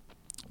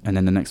 And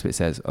then the next bit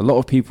says, a lot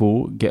of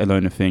people get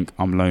alone and think,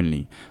 I'm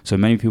lonely. So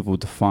many people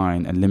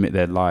define and limit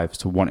their lives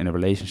to wanting a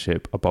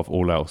relationship above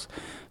all else.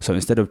 So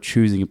instead of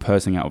choosing a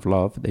person out of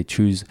love, they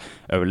choose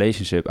a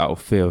relationship out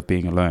of fear of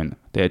being alone.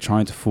 They are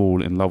trying to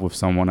fall in love with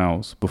someone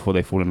else before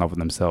they fall in love with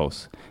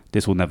themselves.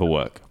 This will never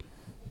work.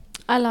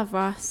 I love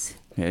Russ.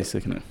 Yeah, it's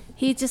sick, isn't it?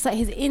 He's just like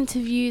his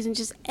interviews and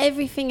just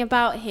everything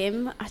about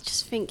him. I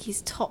just think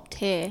he's top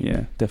tier.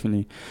 Yeah,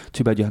 definitely.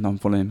 Too bad you had to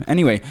unfollow him.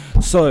 Anyway,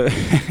 so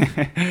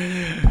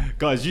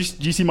guys, do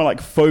you see my like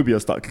phobia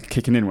start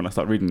kicking in when I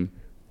start reading?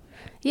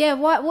 Yeah,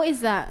 what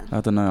is that? I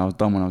don't know. I was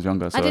dumb when I was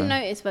younger. So. I didn't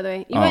notice, by the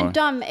way. You weren't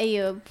dumb,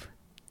 Ayub.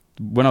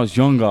 When I was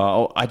younger,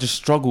 I just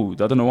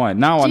struggled. I don't know why.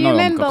 Now I know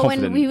I'm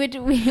confident. Do you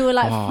remember when we were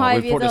like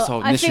 5 years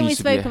old? I think we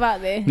spoke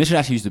about this. Nishan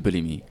actually used to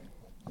bully me.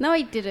 No,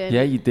 he didn't.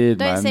 Yeah, you did,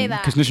 Don't man. say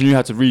that. Because Nishan knew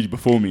how to read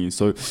before me,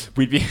 so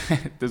we'd be.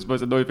 There's the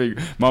most annoying thing.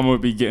 Mum would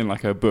be getting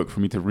like a book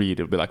for me to read.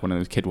 It would be like one of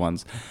those kid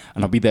ones,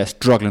 and I'd be there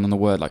struggling on the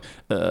word, like,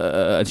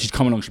 and she'd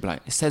come along. She'd be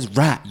like, "It says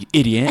rat, you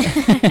idiot."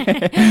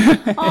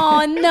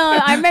 Oh no!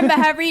 I remember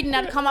her reading.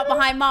 I'd come up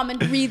behind Mum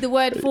and read the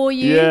word for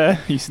you. Yeah,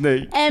 you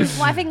snake.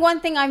 Well, I think one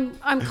thing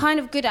I'm kind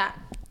of good at.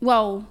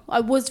 Well,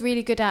 I was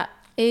really good at.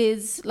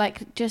 Is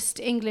like just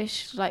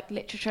English, like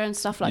literature and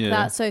stuff like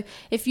that. So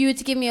if you were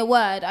to give me a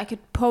word, I could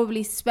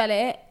probably spell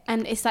it,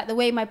 and it's like the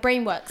way my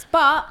brain works.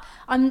 But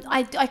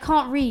I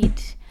can't read.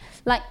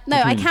 Like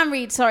I can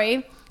read.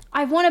 Sorry,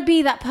 I want to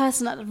be that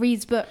person that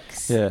reads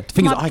books. Yeah, the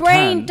thing my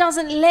brain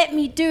doesn't let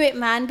me do it,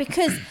 man.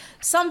 Because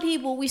some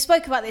people, we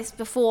spoke about this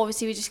before.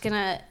 Obviously, we're just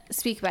gonna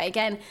speak about it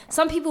again.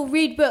 Some people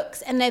read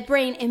books and their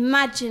brain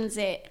imagines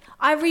it.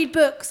 I read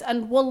books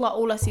and wallah,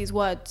 all I see is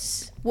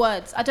words.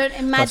 I don't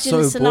imagine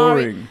the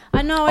scenario. Boring.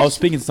 I know. I was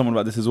speaking to someone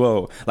about this as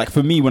well. Like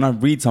for me, when I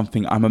read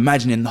something, I'm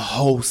imagining the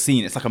whole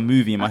scene. It's like a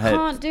movie in my head. I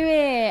can't do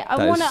it.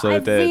 I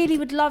really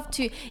would love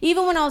to.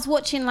 Even when I was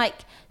watching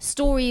like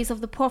stories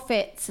of the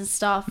prophets and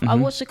stuff, I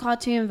watched the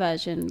cartoon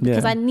version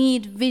because I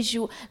need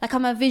visual. Like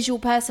I'm a visual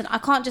person. I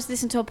can't just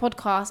listen to a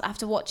podcast. I have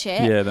to watch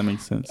it. Yeah, that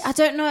makes sense. I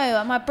don't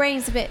know. My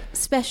brain's a bit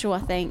special, I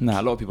think. Nah,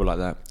 a lot of people like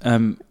that.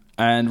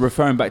 And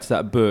referring back to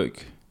that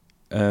book.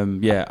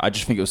 I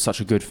just think it was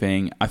such a good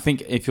thing. I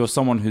think if you're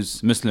someone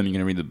who's Muslim, you're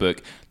going to read the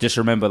book. Just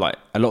remember, like,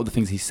 a lot of the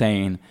things he's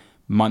saying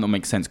might not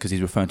make sense because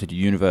he's referring to the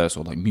universe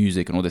or like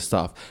music and all this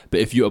stuff. But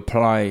if you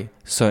apply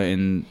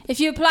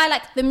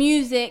like the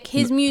music,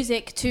 his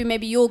music to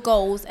maybe your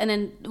goals, and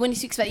then when he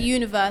speaks about the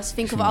universe,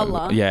 think of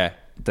Allah. Yeah,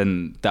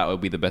 then that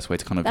would be the best way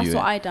to kind of view it. That's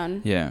what I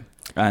done. Yeah,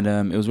 and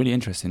it was really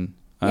interesting.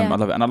 I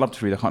love it, and I love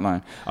to read. I can't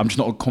lie. I'm just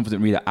not a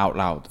confident reader out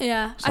loud.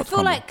 Yeah, I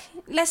feel like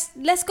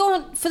let's go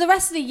on for the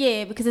rest of the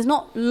year because there's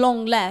not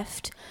long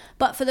left.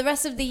 But for the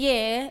rest of the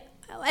year,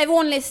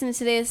 everyone listening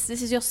to this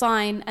is your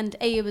sign, and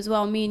Ayub as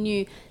well, me and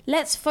you.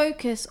 Let's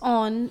focus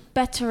on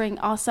bettering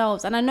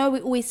ourselves. And I know we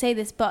always say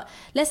this, but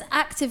let's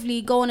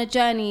actively go on a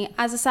journey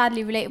as a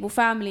sadly relatable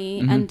family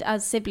and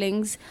as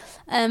siblings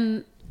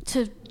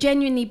to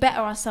genuinely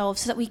better ourselves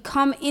so that we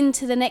come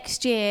into the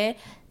next year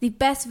the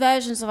best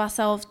versions of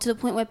ourselves, to the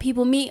point where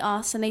people meet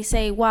us and they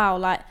say, wow,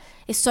 like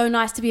it's so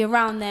nice to be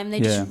around them. They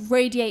just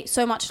radiate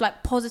so much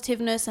like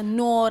positiveness and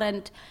nur,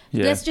 and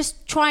let's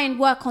just try and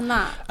work on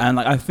that. And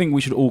like I think we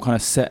should all kind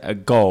of set a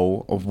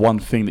goal of one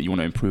thing that you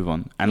want to improve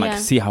on, and like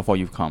see how far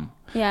you've come.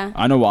 Yeah,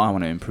 I know what I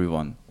want to improve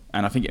on,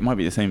 and I think it might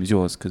be the same as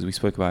yours because we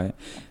spoke about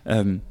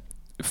it.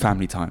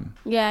 Family time.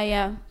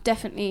 Yeah,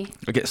 definitely.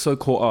 I get so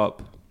caught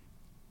up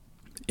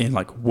in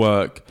like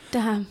work.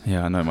 Damn.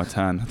 Yeah, I know my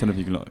tan. I don't know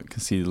if you can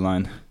see the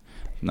line.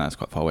 No, it's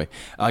quite far away.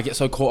 I get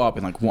so caught up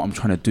in like what I'm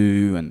trying to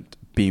do and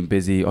being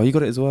busy. Oh, you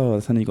got it as well.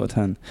 I you got a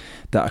tan.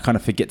 That I kind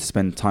of forget to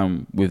spend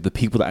time with the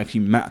people that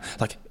actually matter.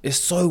 Like it's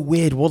so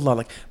weird, wallah.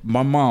 Like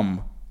my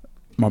mum,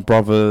 my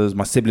brothers,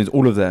 my siblings,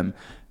 all of them.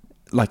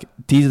 Like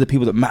these are the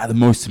people that matter the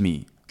most to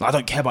me. Like, I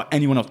don't care about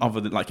anyone else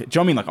other than like. Do you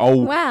know what I mean? Like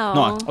wow.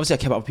 No, obviously I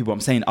care about other people.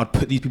 I'm saying I'd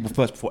put these people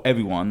first before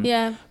everyone.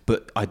 Yeah.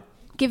 But I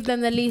give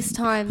them the least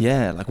time.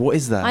 Yeah, like what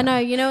is that? I know,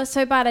 it's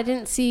so bad. I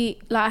didn't see,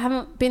 like I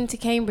haven't been to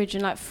Cambridge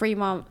in like 3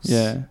 months.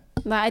 Yeah.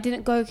 Like I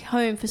didn't go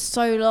home for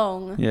so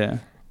long. Yeah.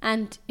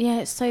 And yeah,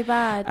 it's so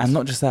bad. And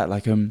not just that,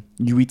 like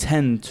we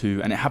tend to,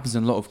 and it happens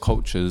in a lot of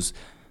cultures,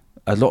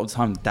 a lot of the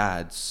time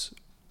dads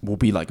will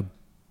be like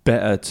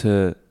better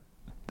to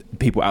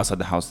people outside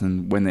the house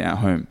than when they're at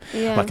home.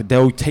 Yeah. Like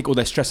they'll take all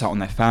their stress out on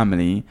their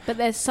family. But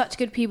there's such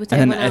good people to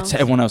everyone else. And to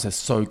everyone else, they're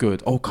so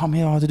good. Oh, come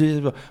here, I have to do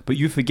this. But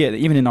you forget that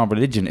even in our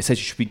religion, it says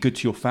you should be good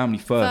to your family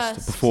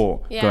first.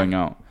 Before going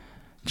out.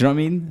 Do you know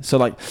what I mean? So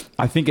like,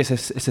 I think it's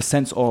a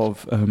sense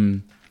of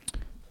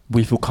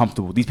we feel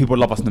comfortable. These people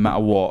love us no matter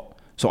what.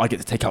 So I get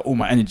to take out all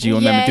my energy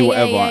on them and do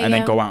whatever and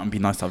then go out and be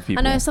nice to other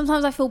people. I know,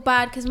 sometimes I feel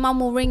bad because Mum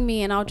will ring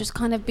me and I'll just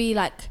kind of be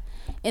like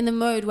in the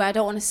mode where I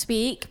don't want to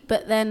speak,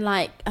 but then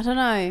like, I don't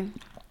know.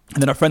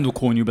 And then a friend will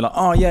call and you'll be like,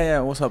 oh yeah,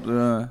 what's up?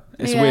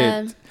 It's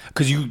weird.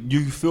 Because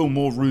you feel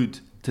more rude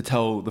to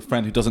tell the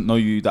friend who doesn't know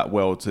you that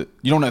well. You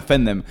don't want to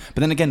offend them.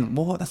 But then again,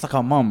 that's like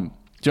our mum.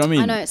 Do you know what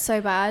I mean? I know, it's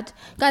so bad.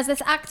 Guys,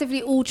 let's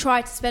actively all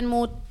try to spend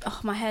more... Oh,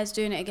 my hair's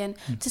doing it again.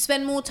 To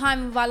spend more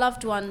time with our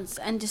loved ones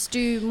and just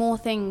do more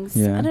things.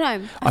 Yeah. I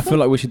don't know. I feel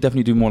like we should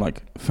definitely do more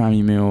like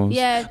family meals.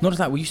 Yeah. Not just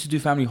that, we used to do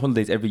family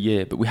holidays every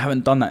year, but we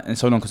haven't done that in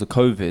so long because of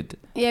COVID.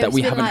 Yeah, that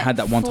we it's been haven't like had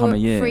that one time a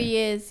year. 3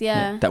 years,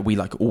 yeah. That we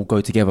like all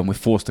go together and we're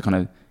forced to kind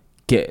of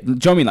get... Do you know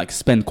what I mean? Like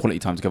spend quality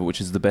time together,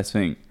 which is the best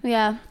thing.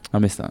 Yeah. I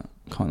miss that.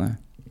 Can't lie.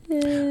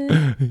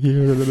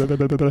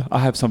 I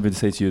have something to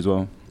say to you as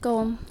well. Go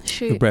on,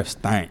 shoot. Your breath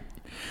stank.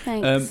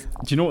 Thanks. Do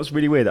you know what's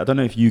really weird? I don't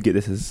know if you get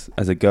this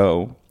as a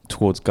girl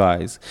towards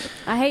guys,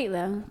 I hate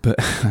them. but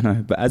I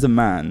know. But as a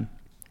man,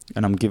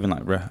 and I'm giving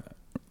like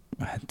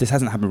this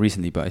hasn't happened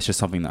recently, but it's just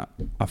something that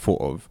I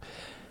thought of.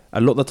 A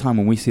lot of the time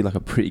when we see like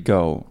a pretty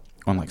girl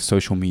on like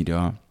social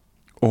media,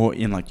 or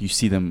in like you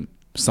see them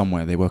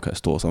somewhere, they work at a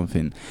store or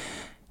something,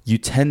 you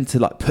tend to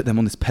like put them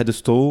on this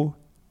pedestal,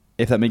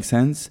 if that makes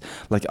sense.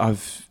 Like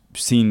I've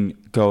seen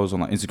girls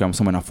on like Instagram or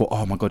somewhere and I thought,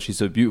 oh my god, she's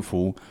so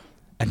beautiful,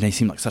 and they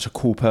seem like such a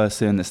cool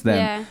person. It's them.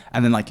 Yeah.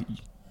 And then like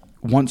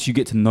once you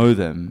get to know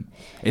them,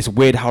 it's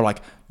weird how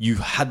like you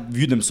had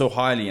viewed them so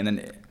highly, and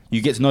then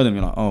you get to know them,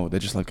 you're like, oh,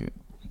 they're just like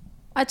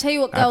I tell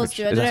you what girls average.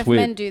 do. I don't know That's if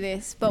weird. men do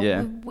this, but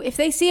Yeah. if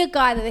they see a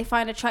guy that they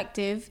find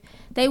attractive,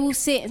 they will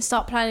sit and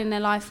start planning their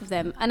life with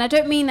them. And I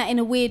don't mean that in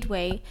a weird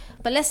way,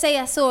 but let's say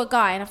I saw a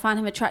guy and I found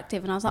him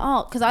attractive and I was like,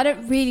 oh, because I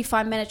don't really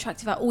find men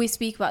attractive. I always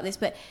speak about this,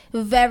 but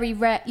very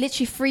rare,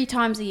 literally 3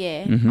 times a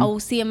year, I will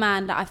see a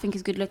man that I think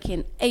is good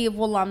looking.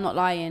 Wallah, I'm not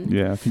lying.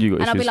 yeah, I think you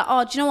got And I'll be issues. like,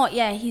 oh, do you know what?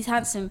 Yeah, he's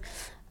handsome.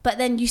 But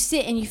then you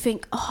sit and you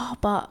think,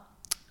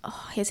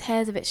 his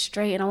hair's a bit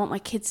straight and I want my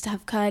kids to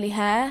have curly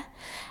hair.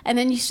 And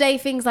then you say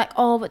things like,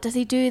 oh, but does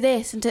he do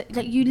this? And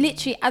like you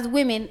literally, as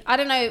women, I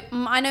don't know,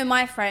 I know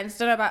my friends,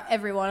 don't know about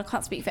everyone, I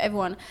can't speak for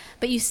everyone,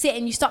 but you sit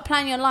and you start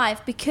planning your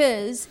life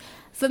because...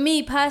 For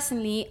me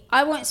personally,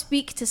 I won't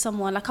speak to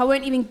someone, like I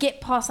won't even get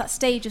past that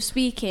stage of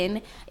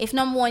speaking if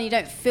number one, you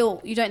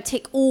don't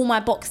tick all my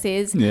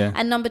boxes,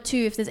 and number two,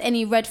 if there's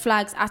any red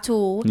flags at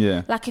all,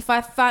 like if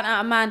I found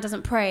out a man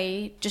doesn't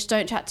pray, just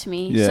don't chat to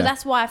me. So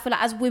that's why I feel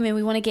like as women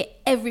we want to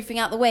get everything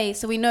out the way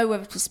so we know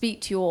whether to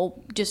speak to you or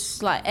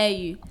just like air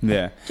you. Do you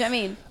know what I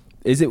mean?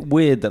 Is it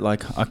weird that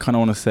like I kind of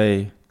want to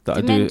say that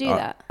I do men it? do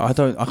that? I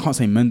can't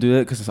say men do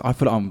it because I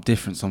feel like I'm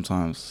different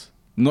sometimes.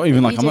 Not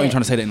even like, I'm not even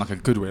trying to say that in like a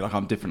good way, like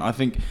I'm different. I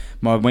think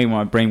my way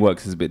my brain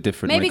works is a bit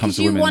different. Maybe when it comes because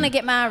to you want women. to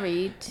get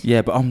married.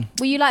 Yeah, but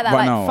were you like that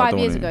right like now, 5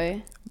 years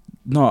ago?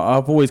 No,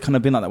 I've always kind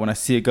of been like that. When I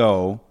see a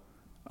girl,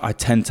 I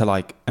tend to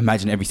like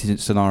imagine every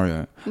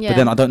scenario, but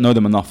then I don't know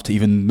them enough to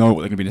even know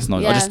what they're gonna be in a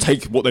scenario. I just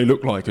take what they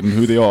look like and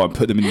who they are and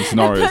put them in these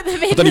scenarios.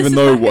 I don't even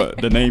know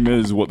what the name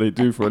is, what they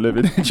do for a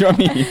living. Do you know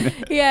what I mean?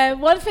 Yeah,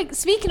 one thing,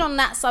 speaking on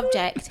that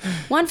subject,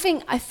 one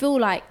thing I feel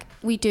like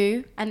we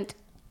do, and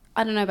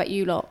I don't know about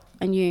you lot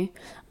and you,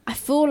 I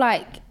feel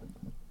like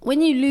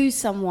when you lose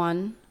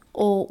someone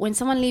or when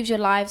someone leaves your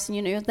lives and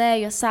you're there,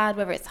 you're sad,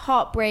 whether it's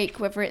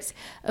heartbreak, whether it's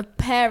a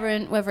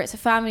parent, whether it's a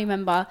family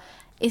member,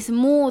 it's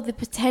more the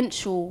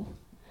potential.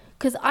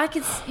 Because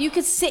you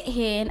could sit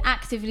here and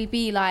actively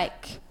be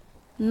like,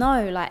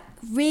 no, like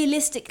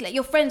realistically,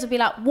 your friends will be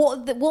like,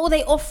 what were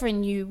they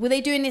offering you? Were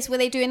they doing this? Were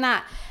they doing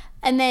that?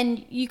 And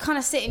then you kind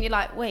of sit and you're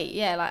like, wait,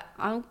 yeah,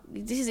 like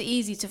this is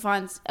easy to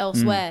find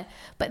elsewhere.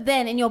 But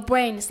then in your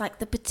brain, it's like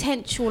the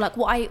potential, like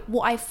what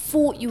I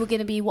thought you were going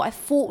to be, what I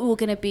thought we were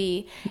going to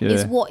be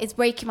is what is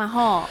breaking my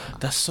heart.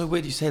 That's so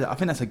weird you say that. I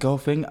think that's a girl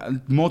thing.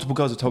 Multiple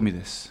girls have told me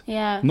this.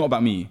 Yeah. Not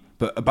about me,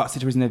 but about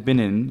situations they've been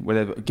in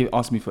where they've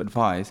asked me for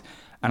advice.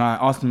 And I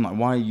ask them, like,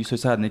 why are you so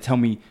sad? And they tell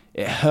me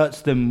it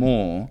hurts them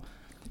more.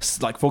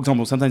 Like, for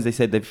example, sometimes they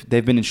say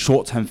they've been in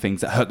short-term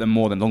things that hurt them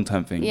more than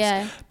long-term things.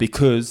 Yeah.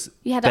 Because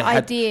you had an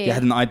idea. They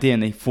had an idea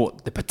and they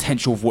thought the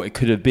potential of what it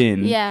could have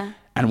been. Yeah.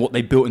 And what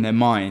they built in their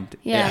mind,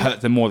 it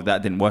hurt them more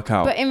that didn't work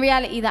out. But in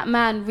reality, that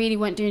man really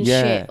weren't doing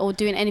shit or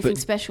doing anything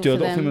special for them.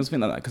 Do a lot of females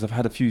think like that? Because I've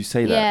had a few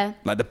say that.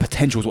 Like, the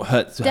potential is what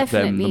hurts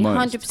them the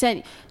most.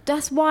 100%.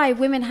 That's why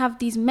women have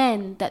these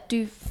men that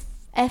do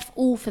F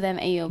all for them,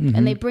 Ayoub,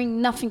 and they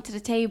bring nothing to the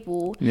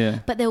table.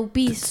 But they'll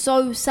be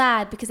so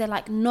sad because they're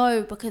like,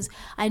 no, because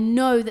I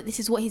know that this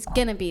is what he's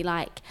gonna be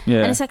like.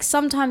 And it's like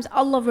sometimes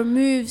Allah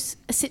removes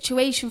a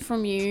situation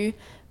from you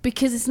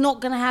because it's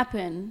not gonna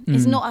happen.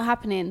 It's not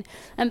happening.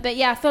 But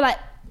yeah, I feel like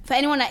for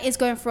anyone that is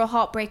going through a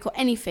heartbreak or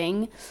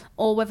anything,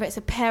 or whether it's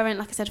a parent,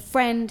 like I said,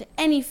 friend,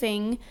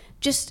 anything,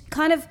 just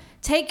kind of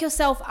take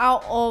yourself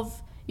out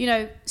of,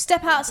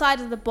 step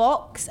outside of the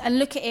box and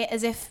look at it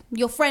as if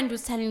your friend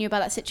was telling you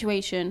about that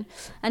situation,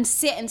 and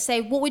sit and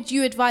say, what would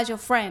you advise your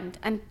friend?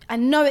 And I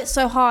know it's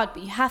so hard,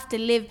 but you have to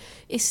live.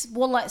 It's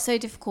so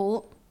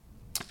difficult,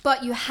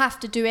 but you have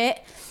to do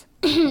it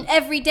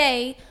every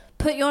day.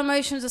 Put your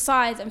emotions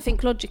aside and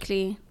think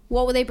logically.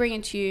 What were they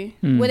bringing to you?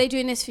 Were they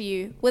doing this for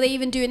you? Were they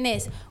even doing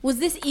this? Was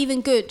this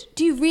even good?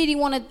 Do you really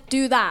want to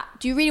do that?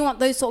 Do you really want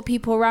those sort of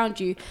people around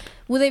you?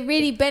 Will they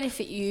really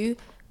benefit you?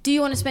 Do you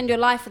want to spend your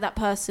life with that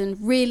person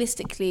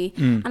realistically?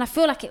 And I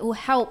feel like it will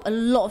help a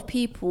lot of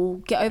people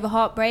get over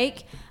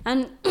heartbreak.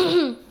 And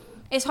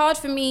it's hard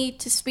for me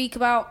to speak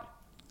about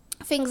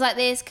things like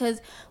this,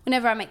 because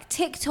whenever I make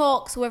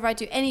TikToks or whenever I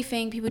do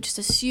anything, people just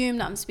assume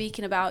that I'm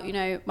speaking about, you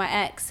know, my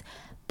ex.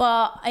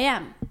 But I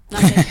am.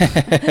 But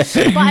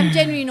I'm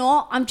genuinely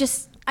not. I'm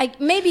just,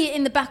 maybe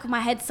in the back of my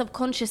head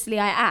subconsciously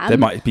I am. There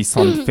might be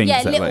some things.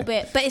 Yeah, a little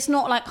bit, but it's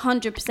not like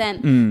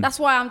 100%. That's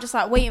why I'm just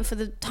like waiting for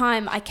the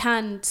time I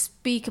can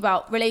speak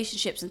about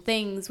relationships and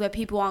things where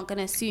people aren't going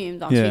to assume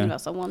that I'm speaking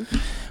about someone.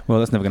 Well,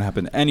 that's never going to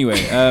happen. Anyway,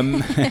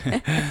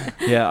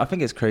 yeah, I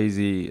think it's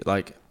crazy.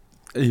 Like,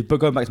 but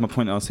going back to my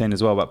point I was saying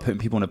as well about putting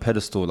people on a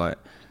pedestal,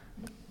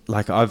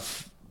 like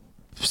I've,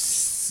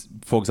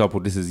 for example,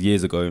 this is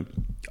years ago,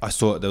 I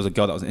saw there was a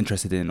girl that I was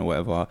interested in or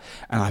whatever,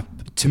 and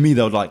to me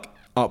they were like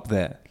up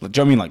there. Like,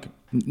 do you know what I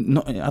mean? Like,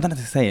 not, I don't have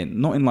to say it,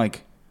 not in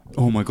like,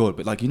 oh my god,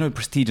 but like, you know,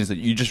 prestigious, that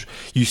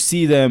you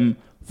see them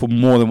for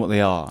more than what they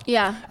are.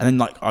 Yeah. And then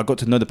like I got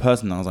to know the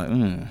person, and I was like,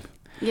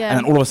 yeah. And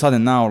then all of a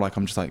sudden now, like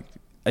I'm just like,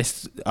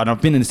 and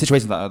I've been in a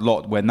situation like that a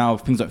lot where now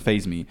things don't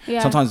faze me. Yeah.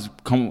 Sometimes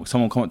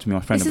someone come up to me,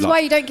 my friend. This is why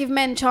you don't give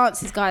men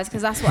chances, guys,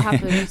 because that's what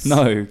happens.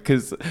 No,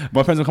 because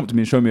my friends will come up to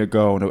me and show me a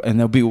girl, and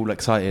they'll be all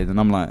excited, and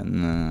I'm like,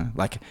 nah.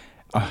 Like,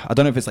 I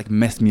don't know if it's like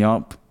messed me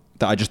up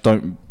that I just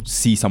don't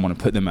see someone and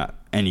put them at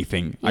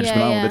anything. I just be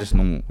like, oh, they're just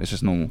normal. It's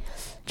just normal.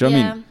 Do you know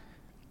what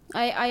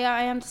I mean?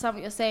 I understand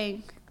what you're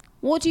saying.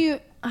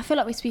 I feel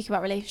like we speak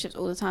about relationships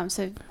all the time.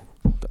 So, do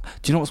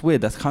you know what's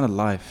weird? That's kind of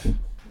life.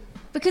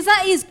 Because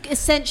that is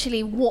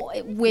essentially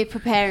what we're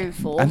preparing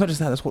for. And not just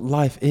that, that's what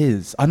life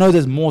is. I know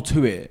there's more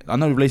to it. I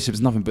know relationship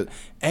is nothing, but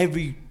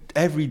every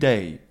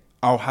day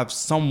I'll have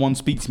someone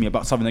speak to me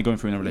about something they're going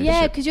through in a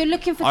relationship. Yeah, because you're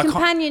looking for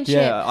companionship.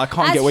 Yeah, I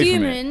can't get away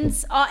from it. As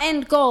humans, our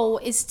end goal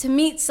is to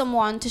meet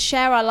someone to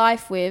share our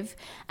life with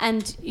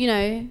and, you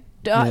know,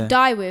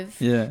 die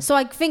with. Yeah. So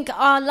I think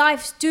our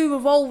lives do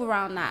revolve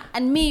around that.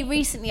 And me,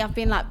 recently, I've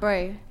been like,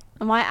 bro,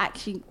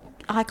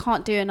 I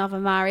can't do another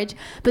marriage.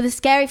 But the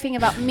scary thing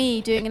about me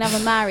doing another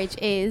marriage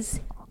is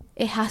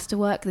it has to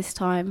work this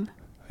time.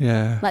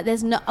 Yeah. Like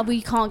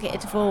we can't get a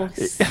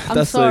divorce. I'm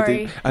That's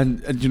sorry. So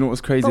and you know what's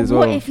crazy but as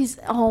well? What if he's,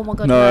 oh my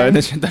God. No.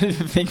 Don't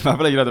even think about it. I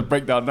feel like you have a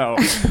breakdown now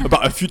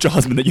about a future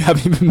husband that you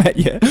haven't even met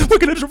yet. We're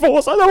going to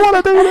divorce. I don't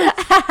want to do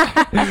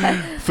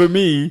this. For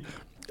me,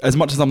 as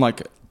much as I'm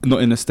like,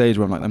 not in a stage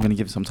where I'm like, I'm going to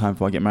give it some time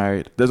before I get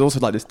married. There's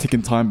also like this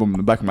ticking time bomb in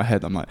the back of my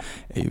head. I'm like,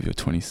 hey, you're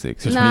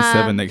 26, you're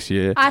 27 next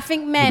year. I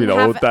think men have...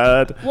 old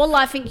dad. Well,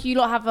 I think you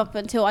lot have up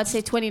until, I'd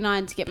say,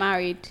 29 to get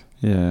married.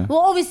 Yeah. Well,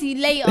 obviously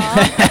later.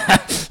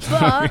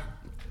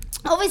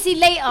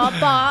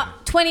 But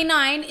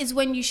 29 is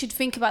when you should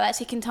think about that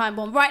ticking time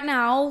bomb. Right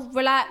now,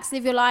 relax,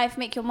 live your life,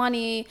 make your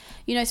money,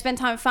 you know, spend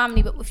time with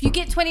family. But if you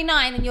get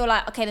 29 and you're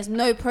like, okay, there's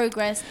no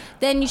progress,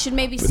 then you should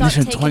maybe start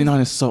taking...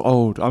 29 is so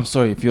old. I'm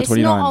sorry if you're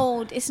 29. It's not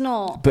old. It's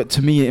not. But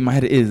to me, in my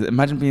head, it is.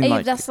 Imagine being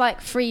like... That's like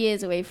 3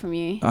 years away from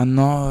you. I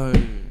know.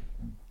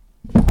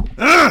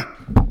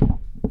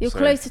 You're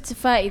closer to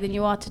 30 than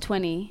you are to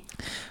 20.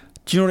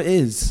 Do you know what it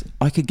is?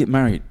 I could get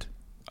married.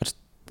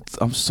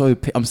 I'm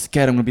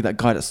scared I'm going to be that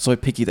guy that's so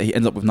picky that he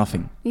ends up with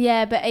nothing.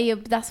 Yeah, but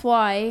that's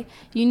why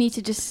you need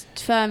to just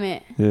firm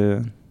it.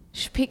 Yeah.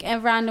 Just pick a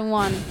random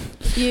one.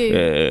 You.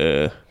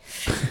 Yeah.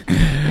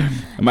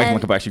 I'm acting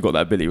like I've actually got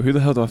that ability. Who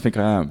the hell do I think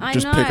I am? I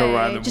just know. Pick a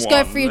random just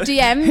one. Go through your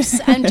DMs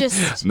and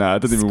just Nah, it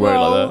doesn't even work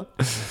like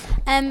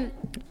that.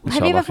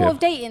 Have you ever thought of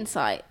dating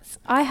sites?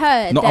 I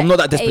heard. No, I'm not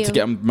that desperate to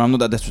get. I'm not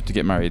that desperate to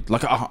get married.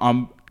 Like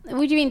I'm.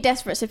 What do you mean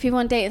desperate? So people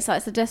on dating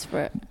sites are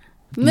desperate.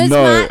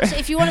 Muzmatch,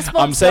 if you want to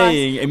sponsor I'm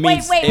saying it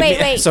means...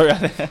 Wait. Sorry.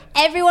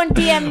 Everyone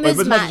DM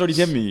Muzmatch. Muzmatch has already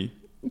DM'd me.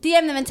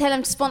 DM them and tell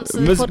them to sponsor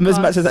the podcast.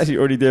 Muzmatch has actually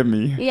already DM'd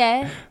me.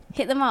 Yeah.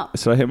 Hit them up.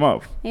 So I hit them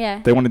up?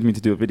 Yeah. They wanted me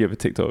to do a video for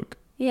TikTok.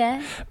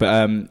 Yeah.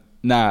 But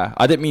nah,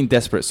 I didn't mean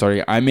desperate,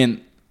 sorry. I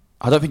mean...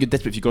 I don't think you're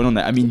desperate if you're going on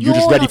there. I mean, you're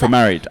just ready for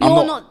marriage.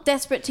 You're not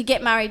desperate to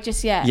get married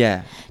just yet.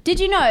 Yeah. Did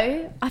you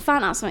know, I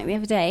found out something the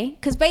other day,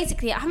 because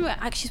basically, I haven't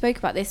actually spoke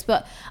about this,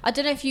 but I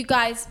don't know if you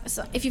guys,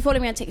 if you follow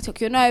me on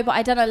TikTok, you'll know, but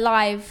I done a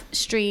live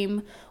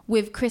stream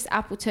with Chris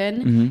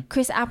Appleton. Mm-hmm.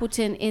 Chris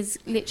Appleton is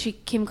literally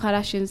Kim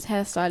Kardashian's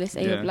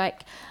hairstylist.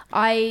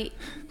 Yeah.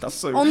 That's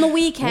so... On the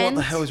weekend...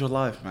 What the hell is your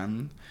life,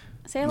 man?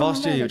 Say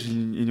Last year, you were just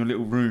in your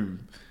little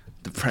room.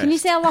 Depressed. Can you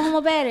say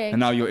Allahumma barik?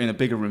 And now you're in a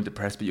bigger room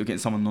depressed, but you're getting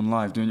someone on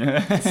live doing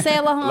your Say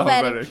Allahumma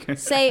barik.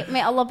 Say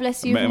may Allah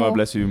bless you more. May Allah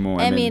bless you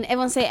more. Ameen.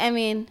 Everyone say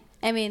Ameen.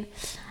 Ameen.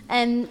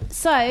 And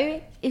so,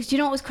 do you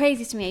know what was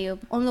crazy to me?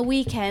 On the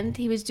weekend,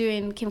 he was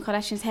doing Kim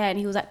Kardashian's hair and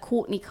he was at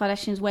Kourtney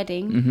Kardashian's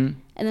wedding. Mm-hmm.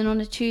 And then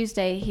on a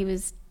Tuesday, he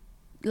was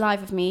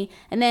live with me.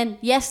 And then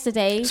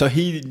yesterday... So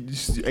he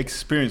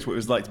experienced what it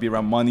was like to be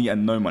around money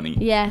and no money.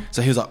 Yeah.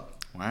 So he was like,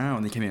 wow.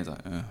 And he came in and was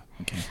like,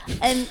 okay.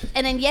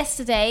 And then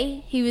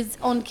yesterday he was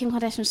on Kim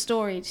Kardashian's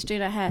story just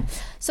doing her hair.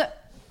 So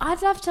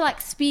I'd love to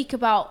like speak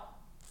about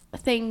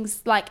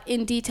things like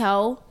in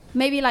detail,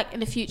 maybe like in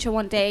the future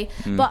one day,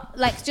 but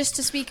like just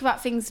to speak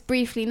about things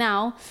briefly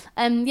now.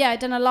 Yeah, I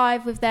done a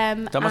live with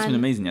them. That must have been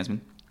amazing,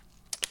 Yasmin.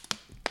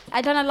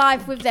 I done a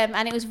live with them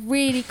and it was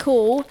really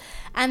cool.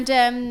 And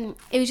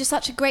it was just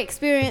such a great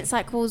experience.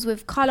 Like I was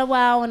with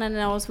Colourwell and then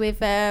I was with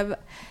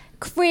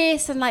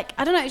Chris, and like,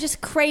 I don't know, it was just a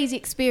crazy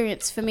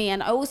experience for me.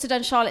 And I also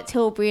done Charlotte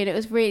Tilbury, and it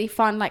was really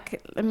fun, like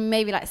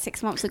maybe like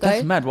 6 months ago.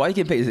 That's mad. Why are you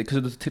getting paid? Is it because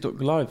of the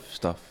TikTok live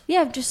stuff?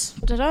 Yeah,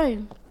 just, I don't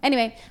know.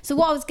 Anyway, so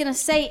what I was going to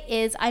say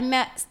is I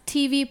met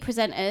TV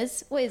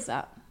presenters. What is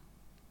that?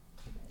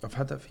 I've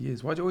had that for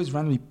years. Why do you always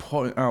randomly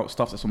point out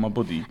stuff that's on my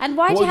body? And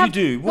why do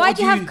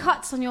you have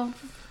cuts on your...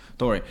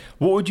 Don't worry.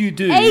 What would you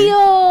do?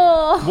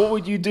 Ayo! What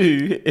would you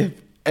do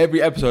if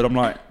every episode I'm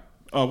like,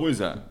 oh, what is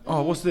that?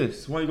 Oh, what's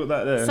this? Why you got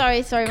that there?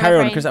 Sorry, Carry my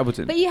on, brain. Chris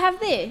Appleton. But you have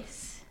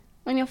this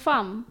on your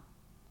thumb.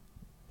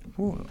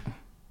 What?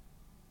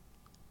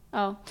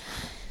 Oh.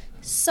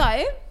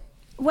 So,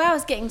 where I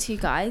was getting to,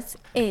 guys,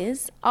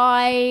 is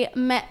I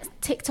met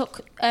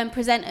TikTok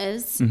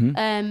presenters,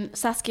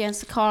 Saskia and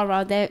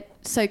Sakara. They're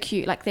so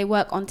cute. Like, they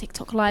work on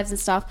TikTok lives and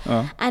stuff.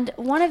 And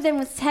one of them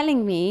was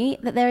telling me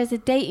that there is a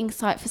dating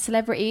site for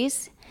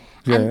celebrities.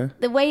 Yeah. And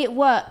the way it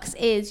works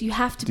is you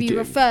have to be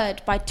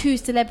referred by 2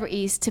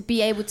 celebrities to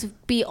be able to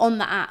be on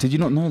the app. Did you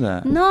not know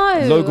that?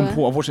 No. Logan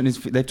Paul, I've watched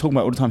it. They're talking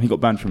about it all the time. He got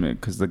banned from it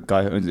because the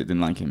guy who owns it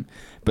didn't like him.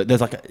 But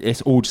there's like,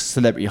 it's all just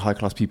celebrity high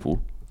class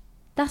people.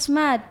 That's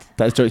mad.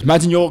 That's jokes.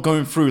 Imagine you're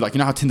going through, like, you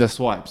know how Tinder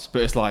swipes,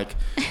 but it's like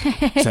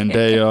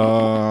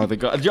Zendaya, the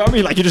guy. Do you know what I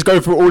mean? Like, you just go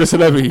through all the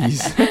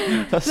celebrities.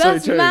 That's so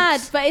jokes.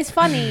 Mad, but it's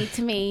funny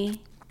to me.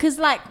 Because,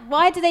 like,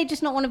 why do they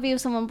just not want to be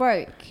with someone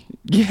broke?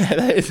 Yeah,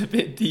 that is a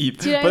bit deep.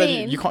 Do you know but what I then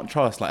mean? you can't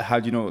trust. Like, how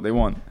do you know what they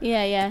want?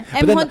 Yeah, yeah.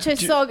 Honcho's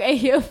song,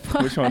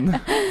 which one?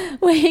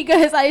 Where he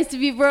goes, I used to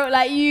be broke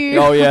like you.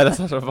 Oh, yeah, that's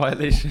such a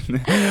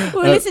violation.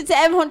 We listened to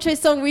Honcho's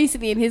song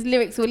recently, and his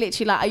lyrics were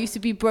literally like, I used to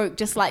be broke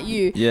just like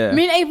you. Yeah.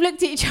 Me and Abe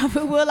looked at each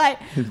other, we were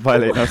like... He's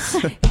violating us.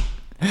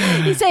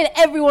 He's saying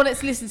everyone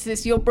that's listening to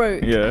this, you're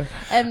broke. Yeah.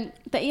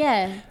 But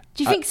yeah.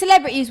 Do you think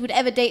celebrities would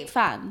ever date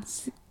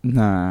fans?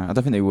 Nah, I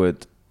don't think they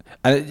would.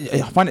 And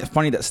I find it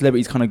funny that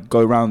celebrities kind of go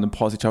around and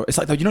pass each other. It's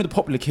like, you know, the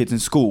popular kids in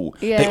school.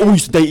 Yeah. They all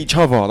used to date each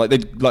other. Like, they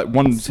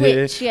one's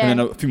switch, here, and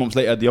then a few months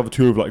later, the other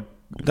two are like,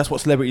 that's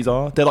what celebrities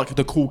are. They're like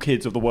the cool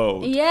kids of the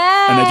world.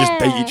 Yeah. And they just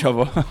date each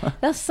other.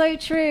 That's so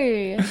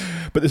true.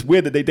 But it's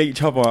weird that they date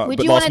each other. But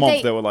last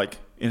month they were like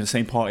in the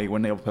same party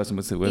when the other person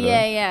was with her.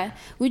 Yeah, yeah.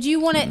 Would you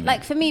want it,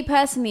 like, for me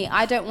personally,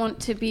 I don't want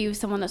to be with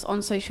someone that's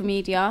on social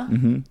media.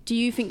 Mm-hmm. Do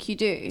you think you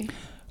do?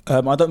 I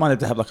don't mind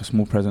if they have like a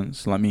small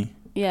presence like me.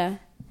 Yeah.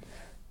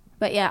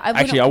 But yeah, I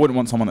wouldn't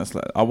want someone that's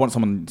like, I want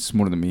someone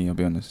smaller than me, I'll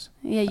be honest.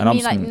 Yeah, you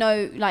mean like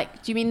no,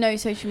 like, do you mean no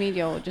social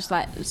media or just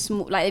like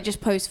small, like they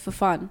just post for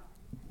fun?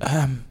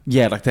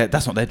 Yeah, like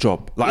that's not their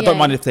job. Like, I don't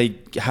mind if they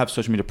have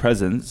social media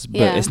presence,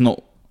 but it's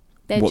not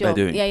what they're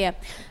doing. Yeah, yeah.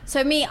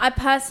 So me, I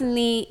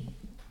personally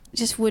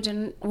just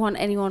wouldn't want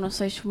anyone on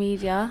social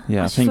media.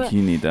 Yeah, I think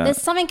you need that.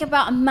 There's something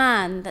about a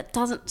man that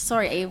doesn't...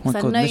 Sorry, Abe,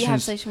 because I know you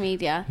have social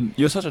media.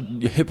 You're such a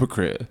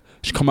hypocrite.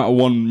 She come out of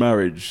one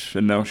marriage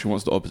and now she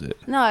wants the opposite.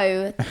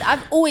 No,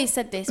 I've always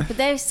said this, but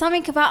there's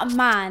something about a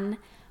man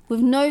with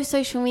no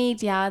social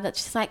media that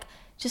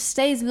just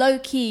stays low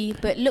key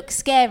but looks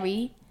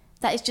scary.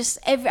 That is just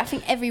I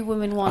think every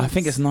woman wants. I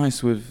think it's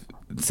nice with...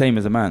 Same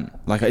as a man.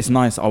 Like, it's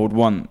nice. I would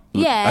want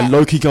a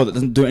low-key girl that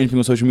doesn't do anything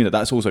on social media.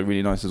 That's also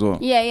really nice as well.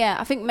 Yeah, yeah.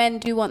 I think men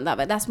do want that,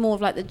 but that's more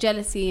of like the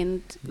jealousy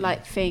and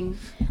like thing.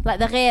 Like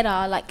the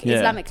ghera, like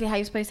Islamically how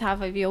you're supposed to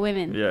have over your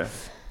women. Yeah.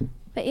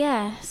 But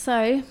yeah,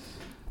 so...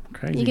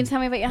 Crazy. You can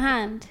tell me about your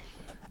hand.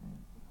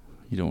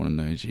 You don't want to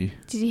know, G.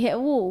 Did you hit a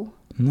wall?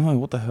 No,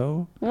 what the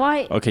hell?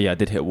 Why? Okay, yeah, I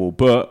did hit a wall,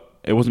 but...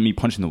 It wasn't me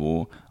punching the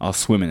wall. I was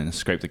swimming and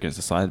scraped against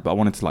the side. But I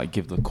wanted to like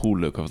give the cool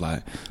look. I was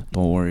like,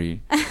 "Don't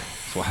worry,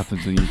 that's what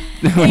happens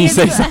when you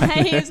say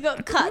something." He's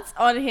got cuts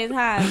on his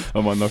hand.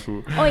 On my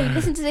knuckle. Oh,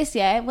 listen to this,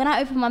 yeah. When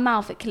I open my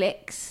mouth, it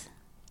clicks.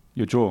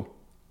 Your jaw.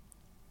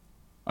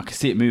 I can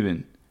see it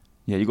moving.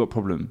 Yeah, you got a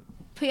problem.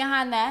 Put your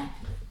hand there.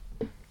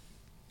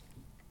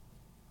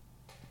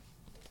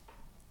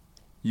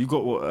 You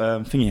got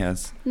what thing he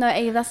has? No,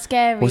 Eve, that's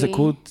scary. What's it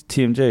called?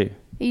 TMJ.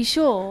 Are you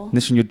sure?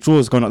 Listen, your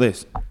jaw's going like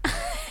this.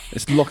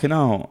 It's locking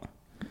out.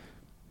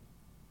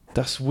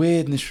 That's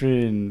weird,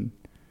 Nishrin.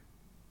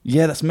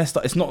 Yeah, that's messed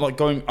up. It's not like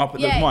going up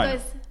at the mine.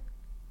 Goes...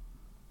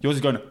 Yours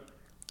is going...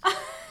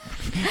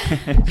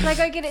 Should I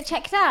go get it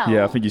checked out?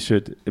 Yeah, I think you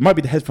should. It might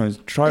be the headphones.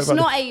 Try it's it. It's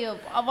not Ayub.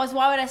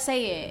 Why would I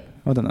say it?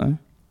 I don't know.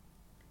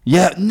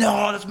 Yeah,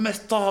 no, that's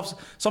messed up.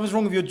 Something's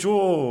wrong with your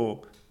jaw.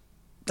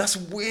 That's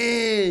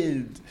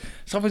weird.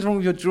 Something's wrong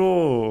with your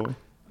jaw.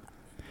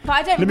 But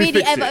I don't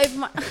really ever open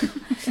my...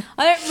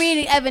 I don't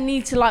really ever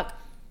need to like...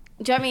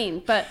 Do you know what I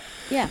mean? But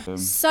yeah.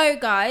 So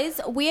guys,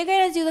 we are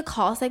going to do the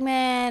call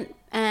segment,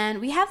 and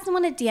we have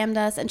someone that DM'd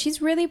us, and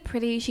she's really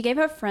pretty. She gave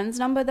her friend's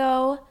number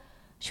though.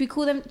 Should we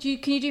call them?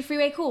 Can you do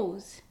three-way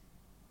calls?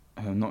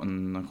 Not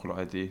on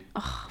caller ID.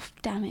 Oh,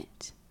 damn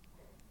it.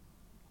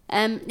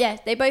 Yeah,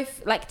 they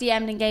both like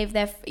DM'd and gave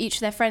each of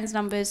their friends'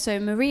 numbers.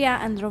 So Maria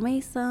and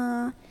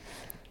Romesa.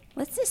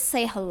 Let's just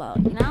say hello,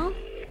 you know?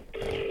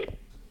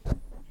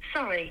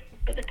 Sorry,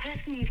 but the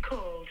person you've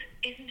called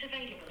isn't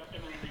available at the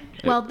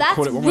moment. Well, that's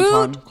Call it one rude.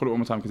 more time. Call it one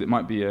more time because it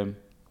might be...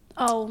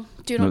 Oh,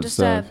 do not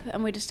disturb.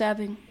 And we're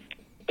disturbing.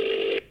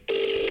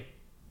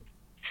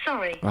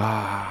 Sorry.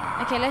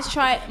 Ah, Okay, let's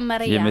try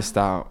Maria. you missed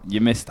out.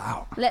 You missed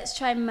out. Let's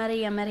try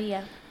Maria.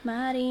 Maria.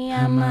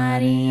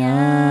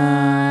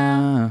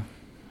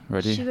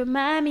 Ready? She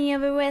remind me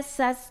of a West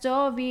Side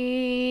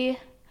Story.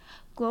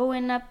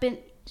 Growing up in.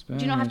 Do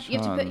you not have? You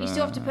have to put. You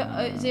still have to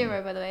put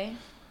 0, by the way.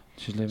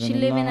 She's She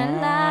living a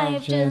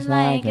life just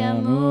like a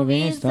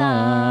movie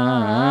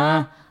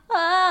star.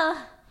 Oh,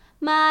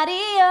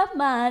 Maria,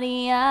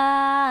 Maria.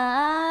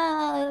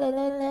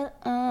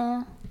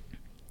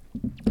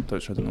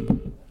 Don't show the number.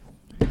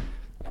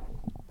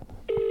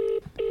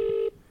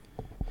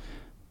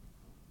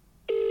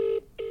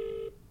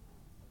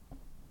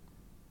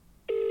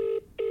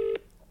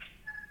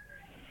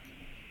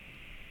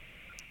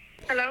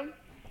 Hello?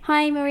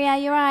 Hi, Maria.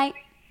 You right?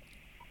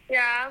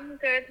 Yeah, I'm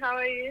good. How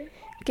are you?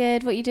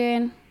 Good. What you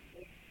doing?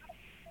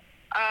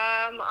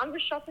 I'm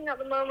just shopping at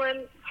the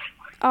moment.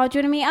 Oh, do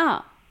you want to meet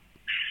up?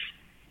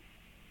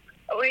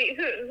 Wait,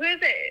 who is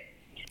it?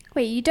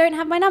 Wait, you don't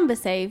have my number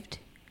saved?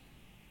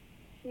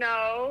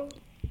 No.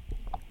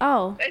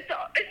 Oh. It's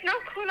not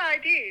cool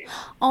ID.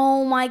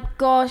 Oh my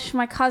gosh,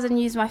 my cousin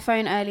used my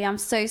phone earlier. I'm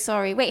so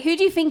sorry. Wait, who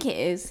do you think it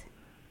is?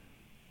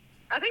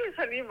 I think it's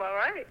Halima,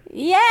 right?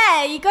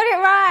 Yeah, you got it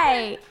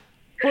right.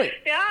 What,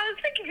 Yeah, I was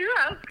thinking, who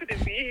else could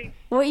it be?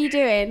 what are you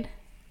doing?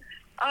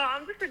 Oh,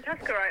 I'm just in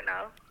Tesco right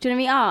now. Do you want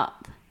to meet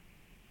up?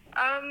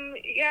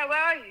 Yeah, where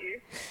are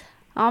you?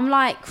 I'm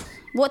like,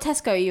 what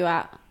Tesco are you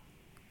at?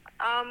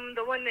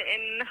 The one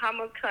in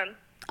Hamilton.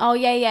 Oh,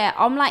 yeah.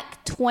 I'm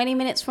like 20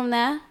 minutes from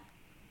there.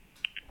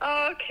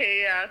 Oh,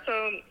 okay, yeah.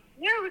 So,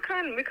 yeah, we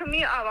can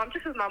meet up. I'm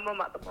just with my mum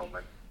at the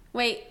moment.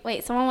 Wait,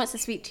 someone wants to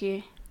speak to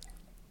you.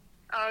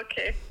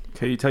 Okay.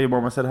 Can you tell your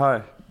mom I said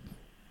hi?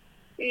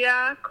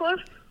 Yeah, of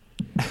course.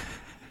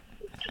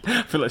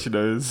 I feel like she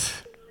knows.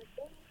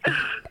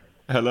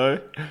 Hello?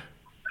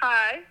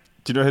 Hi.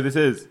 Do you know who this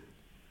is?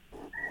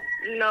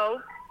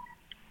 No.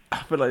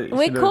 I feel like she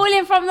We're knows.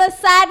 calling from the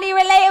Sadly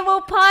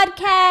Relatable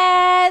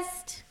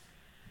podcast.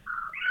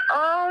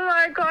 Oh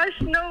my gosh,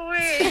 no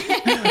way.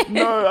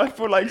 No, I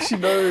feel like she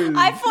knows.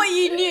 I thought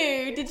you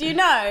knew. Did you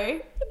know?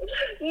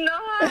 No,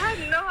 I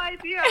had no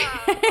idea.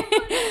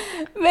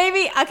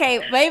 Maybe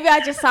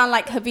I just sound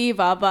like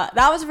Habiba, but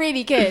that was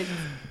really good.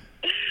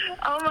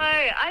 Oh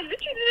my, I literally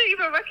didn't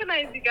even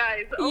recognize you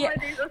guys. Oh my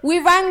days. We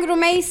rang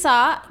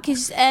Rumesa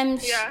because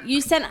Yeah.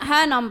 you sent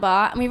her number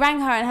and we rang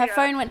her and her Yeah.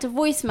 phone went to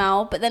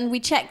voicemail, but then we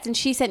checked and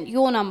she sent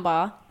your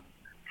number.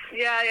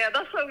 Yeah,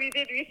 that's what we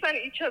did. We sent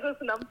each other's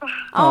number. Oh,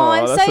 Aw,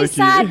 I'm that's so so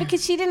sad cute.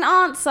 because she didn't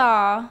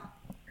answer.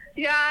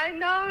 Yeah, I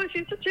know.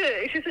 She's such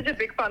a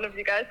big fan of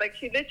you guys. Like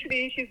she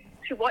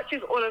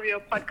watches all of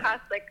your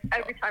podcasts like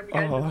every time you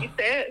guys Aw. release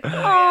it. So,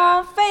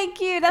 Oh, thank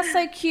you. That's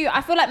so cute.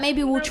 I feel like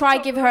maybe we'll try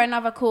give her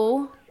another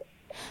call.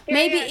 yeah,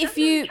 Maybe yeah, if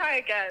definitely you try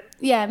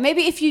again.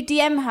 maybe if you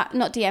DM her,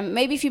 not DM,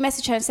 maybe if you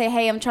message her and say,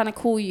 "Hey, I'm trying to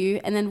call you,"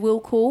 and then we'll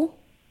call.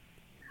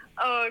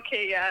 Oh,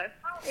 okay, yeah,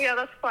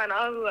 that's fine.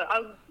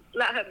 I'll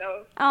let her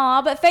know.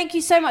 Oh, but thank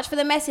you so much for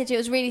the message. It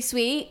was really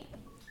sweet.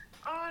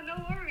 Oh, no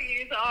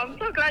worries. I'm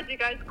so glad you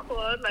guys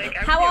called. Like,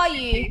 I How really are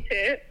you?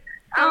 appreciate it.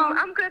 Oh.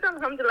 I'm good,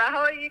 alhamdulillah.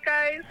 How are you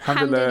guys?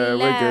 Alhamdulillah,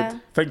 we're Alhamdulillah.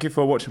 good. Thank you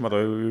for watching, mother.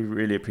 We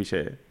really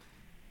appreciate it.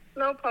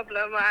 No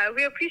problem.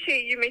 We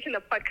appreciate you making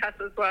the podcast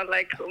as well.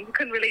 Like, we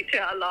can relate to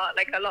it a lot.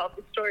 Like, a lot of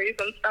the stories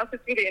and stuff is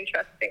really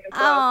interesting as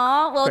well.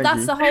 Oh, well, Thank that's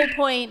you. the whole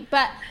point.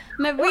 But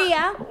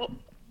Maria,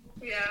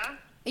 Yeah.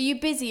 are you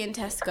busy in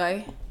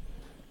Tesco?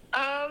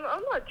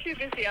 I'm not too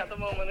busy at the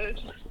moment.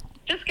 It's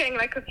just getting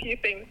like a few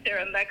things here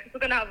and there because we're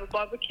gonna have a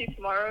barbecue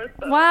tomorrow.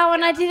 So, Wow,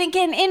 and I didn't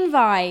get an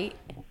invite.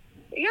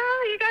 yeah,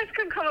 you guys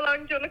can come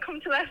along. Do you want to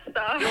come to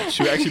Leicester?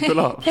 Should we actually pull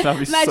up? That'd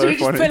be Imagine so we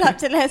just funny. pull up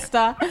to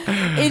Leicester.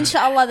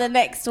 Inshallah, the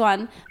next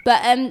one.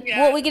 But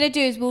Yeah. what we're going to do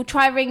is we'll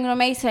try ring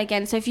Ramesa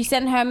again. So if you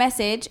send her a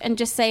message and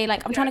just say,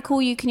 like, I'm trying to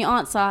call you, can you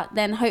answer?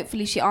 Then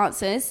hopefully she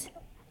answers.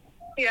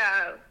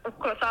 Yeah, of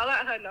course. I'll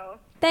let her know.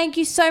 Thank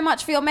you so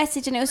much for your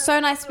message. And it was so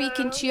nice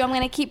speaking to you. I'm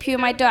going to keep you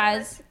in my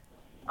du'as.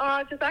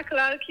 Oh, Jazakallah.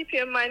 I'll keep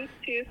you in mind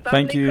too.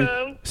 Thank you.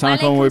 Assalamualaikum.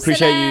 Assalamualaikum, we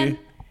appreciate Walaikum you.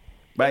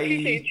 Bye.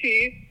 Appreciate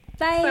you.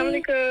 Bye.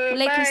 Assalamualaikum.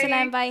 Walaikum Bye.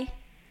 salam. Bye.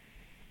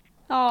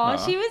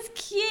 Oh, she was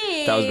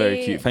cute. That was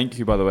very cute. Thank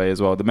you, by the way,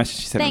 as well. The message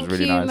she sent Thank was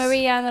really you, nice.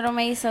 Maria and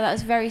Ramesa. That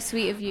was very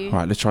sweet of you. All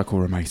right, let's try call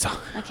Ramesa.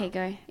 Okay,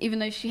 go. Even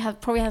though she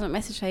probably hasn't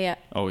messaged her yet.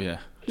 Oh, yeah.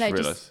 No, Just just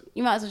realised.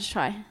 you might as well just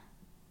try.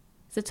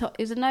 It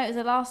was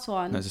the last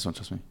one. No, it's this one,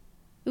 trust me.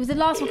 It was the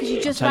last one because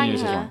you just telling rang you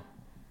it's this her. one.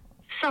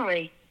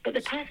 Sorry, but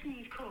the person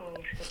you've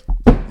called.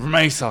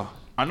 Ramesa,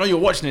 I know you're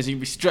watching this and you'd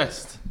be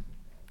stressed.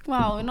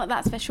 Wow, we're not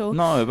that special.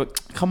 No, but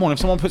come on, if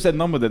someone puts their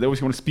number there, they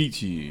always want to speak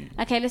to you.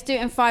 Okay, let's do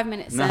it in 5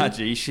 minutes. Nah, then.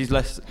 G, she's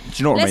less. Do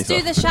you know what, Let's Ramesa?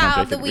 do the shout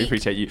I'm of the joking. We week.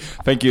 appreciate you.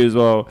 Thank you as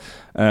well.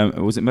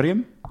 Was it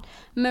Miriam?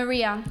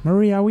 Maria.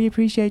 Maria, we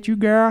appreciate you,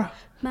 girl.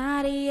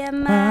 Maria.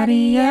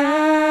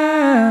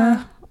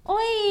 Maria.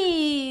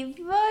 Oi,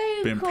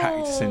 vocals. Been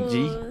practicing,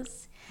 G.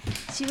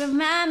 She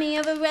remind me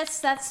of a West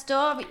Side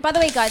Story. By the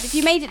way, guys, if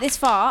you made it this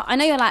far, I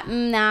know you're like,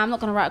 nah, I'm not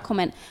going to write a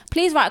comment.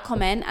 Please write a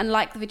comment and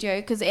like the video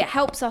because it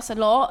helps us a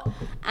lot.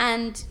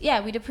 And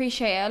yeah, we'd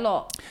appreciate it a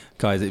lot.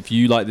 Guys, if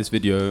you like this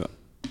video,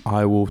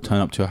 I will turn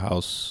up to your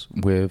house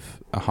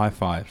with a high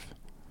five.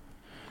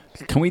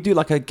 Can we do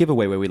like a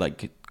giveaway where we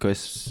like go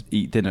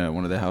eat dinner at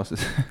one of their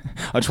houses?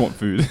 I just want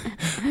food.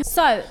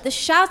 So the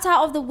shout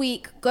out of the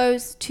week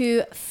goes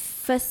to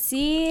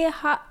Fasija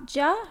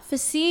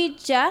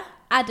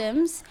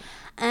Adams.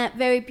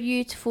 Very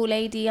beautiful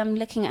lady. I'm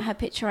looking at her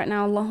picture right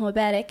now. Allahu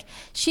barik.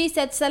 She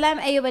said, Salam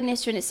Ayyub and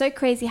Nisrin. It's so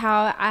crazy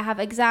how I have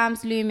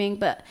exams looming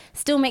but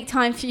still make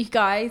time for you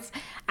guys.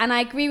 And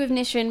I agree with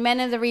Nisrin. Men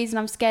are the reason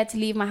I'm scared to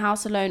leave my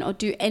house alone or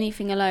do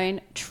anything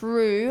alone.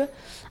 True.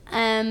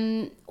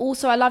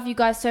 Also, I love you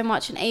guys so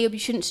much, and Ayyub, you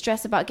shouldn't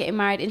stress about getting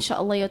married.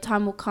 Inshallah, your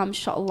time will come,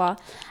 inshallah.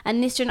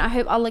 And Nisrin, I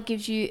hope Allah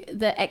gives you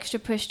the extra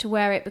push to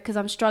wear it, because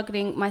I'm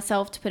struggling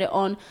myself to put it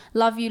on.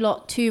 Love you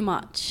lot too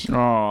much.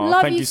 Oh,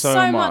 love thank you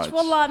so much.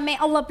 Wallah, may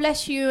Allah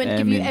bless you and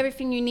give you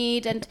everything you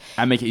need, and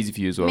make it easy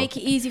for you as well. Make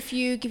it easy for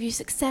you, give you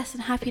success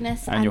and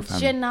happiness and your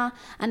family. Jannah,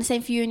 and the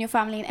same for you and your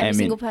family and every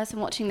single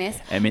person watching this.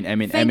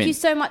 Thank you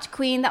so much,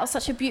 Queen. That was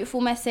such a beautiful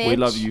message. We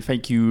love you.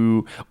 Thank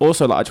you.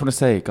 Also, like, I just want to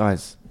say,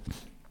 guys,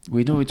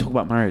 we know we talk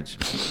about marriage.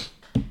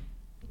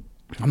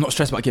 I'm not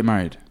stressed about getting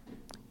married.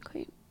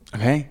 Queen.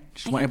 Okay?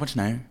 Just want everyone to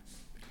know.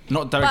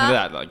 Not directly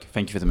that, like,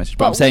 thank you for the message.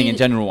 But I'm saying in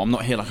general, I'm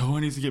not here like, oh,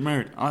 I need to get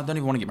married. I don't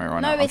even want to get married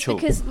right now. No, it's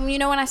because, you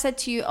know, when I said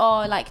to you,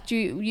 oh, like,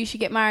 you should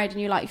get married, and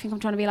you're like, you think I'm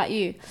trying to be like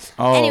you.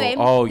 Anyway,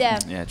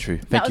 yeah,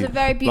 true. That was a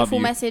very beautiful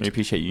message. We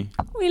appreciate you.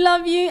 We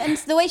love you. And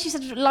the way she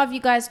said love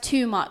you guys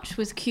too much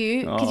was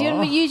cute. Because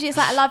usually it's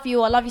like, I love you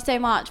or I love you so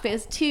much, but it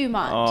was too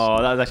much.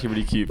 Oh, that was actually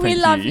really cute. We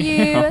love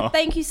you.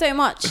 Thank you so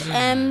much.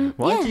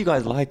 Why do you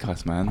guys like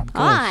us, man?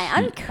 Why?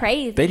 I'm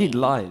crazy. They need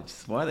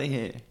lives. Why are they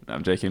here? No,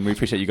 I'm joking. We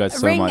appreciate you guys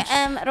so much.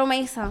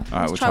 Romesa. All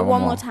right, Let's try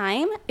one more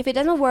time. If it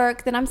doesn't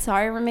work, then I'm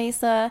sorry,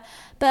 Romesa.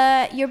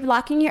 But you're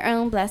blocking your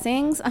own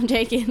blessings. I'm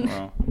joking.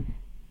 Wow.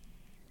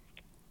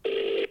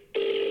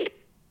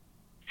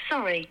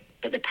 Sorry,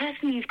 but the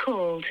person you've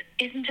called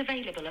isn't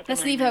available at the moment.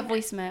 Let's leave her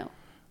voicemail.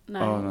 No,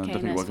 okay,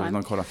 definitely no, it's fine.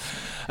 non-caller.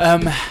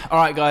 All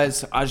right,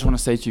 guys. I just want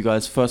to say to you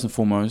guys, first and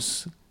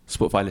foremost,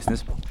 Spotify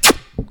listeners,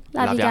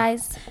 love you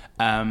guys.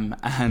 And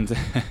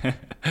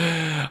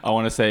I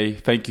want to say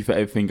thank you for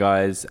everything,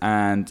 guys.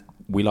 And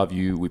we love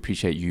you. We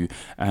appreciate you.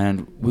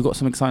 And we've got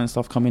some exciting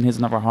stuff coming. Here's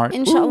another heart.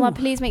 Inshallah, Ooh.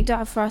 please make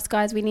dua for us,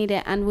 guys. We need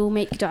it. And we'll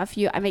make dua for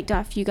you. I make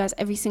dua for you guys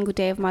every single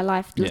day of my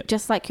life. Yeah.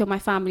 Just like you're my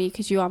family,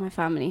 because you are my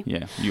family.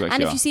 Yeah, you actually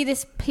And if are. you see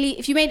this, please,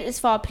 if you made it this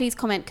far, please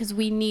comment, because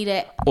we need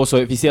it. Also,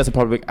 if you see us in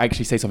public,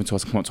 actually say something to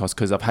us, come up to us,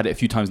 because I've had it a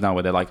few times now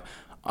where they're like,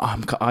 I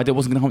wasn't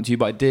going to come up to you,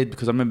 but I did,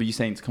 because I remember you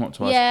saying to come up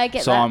to us. Yeah, I get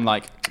that. So I'm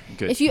like,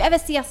 good. If you ever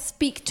see us,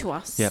 speak to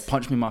us. Yeah,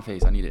 punch me in my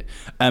face. I need it.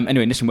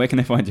 Anyway, Nishan, where can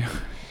they find you?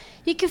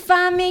 You can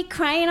find me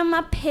crying on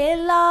my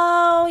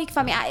pillow. You can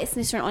find me at It's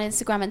Nisran on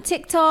Instagram and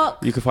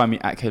TikTok. You can find me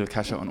at Caleb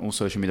Casher on all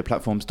social media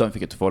platforms. Don't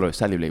forget to follow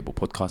Sally Label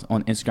Podcast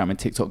on Instagram and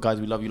TikTok.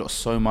 Guys, we love you lot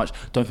so much.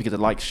 Don't forget to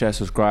like, share,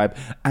 subscribe,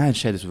 and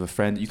share this with a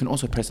friend. You can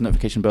also press the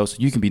notification bell so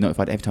you can be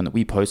notified every time that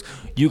we post.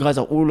 You guys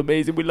are all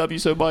amazing. We love you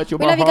so much. You're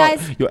my heart. We love you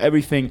guys. You're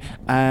everything.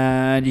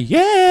 And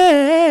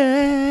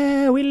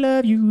yeah, we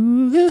love you.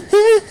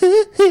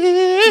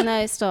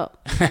 No,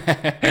 stop.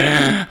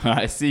 All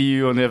right, see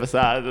you on the other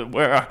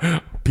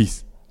side.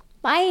 Peace.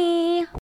 Bye.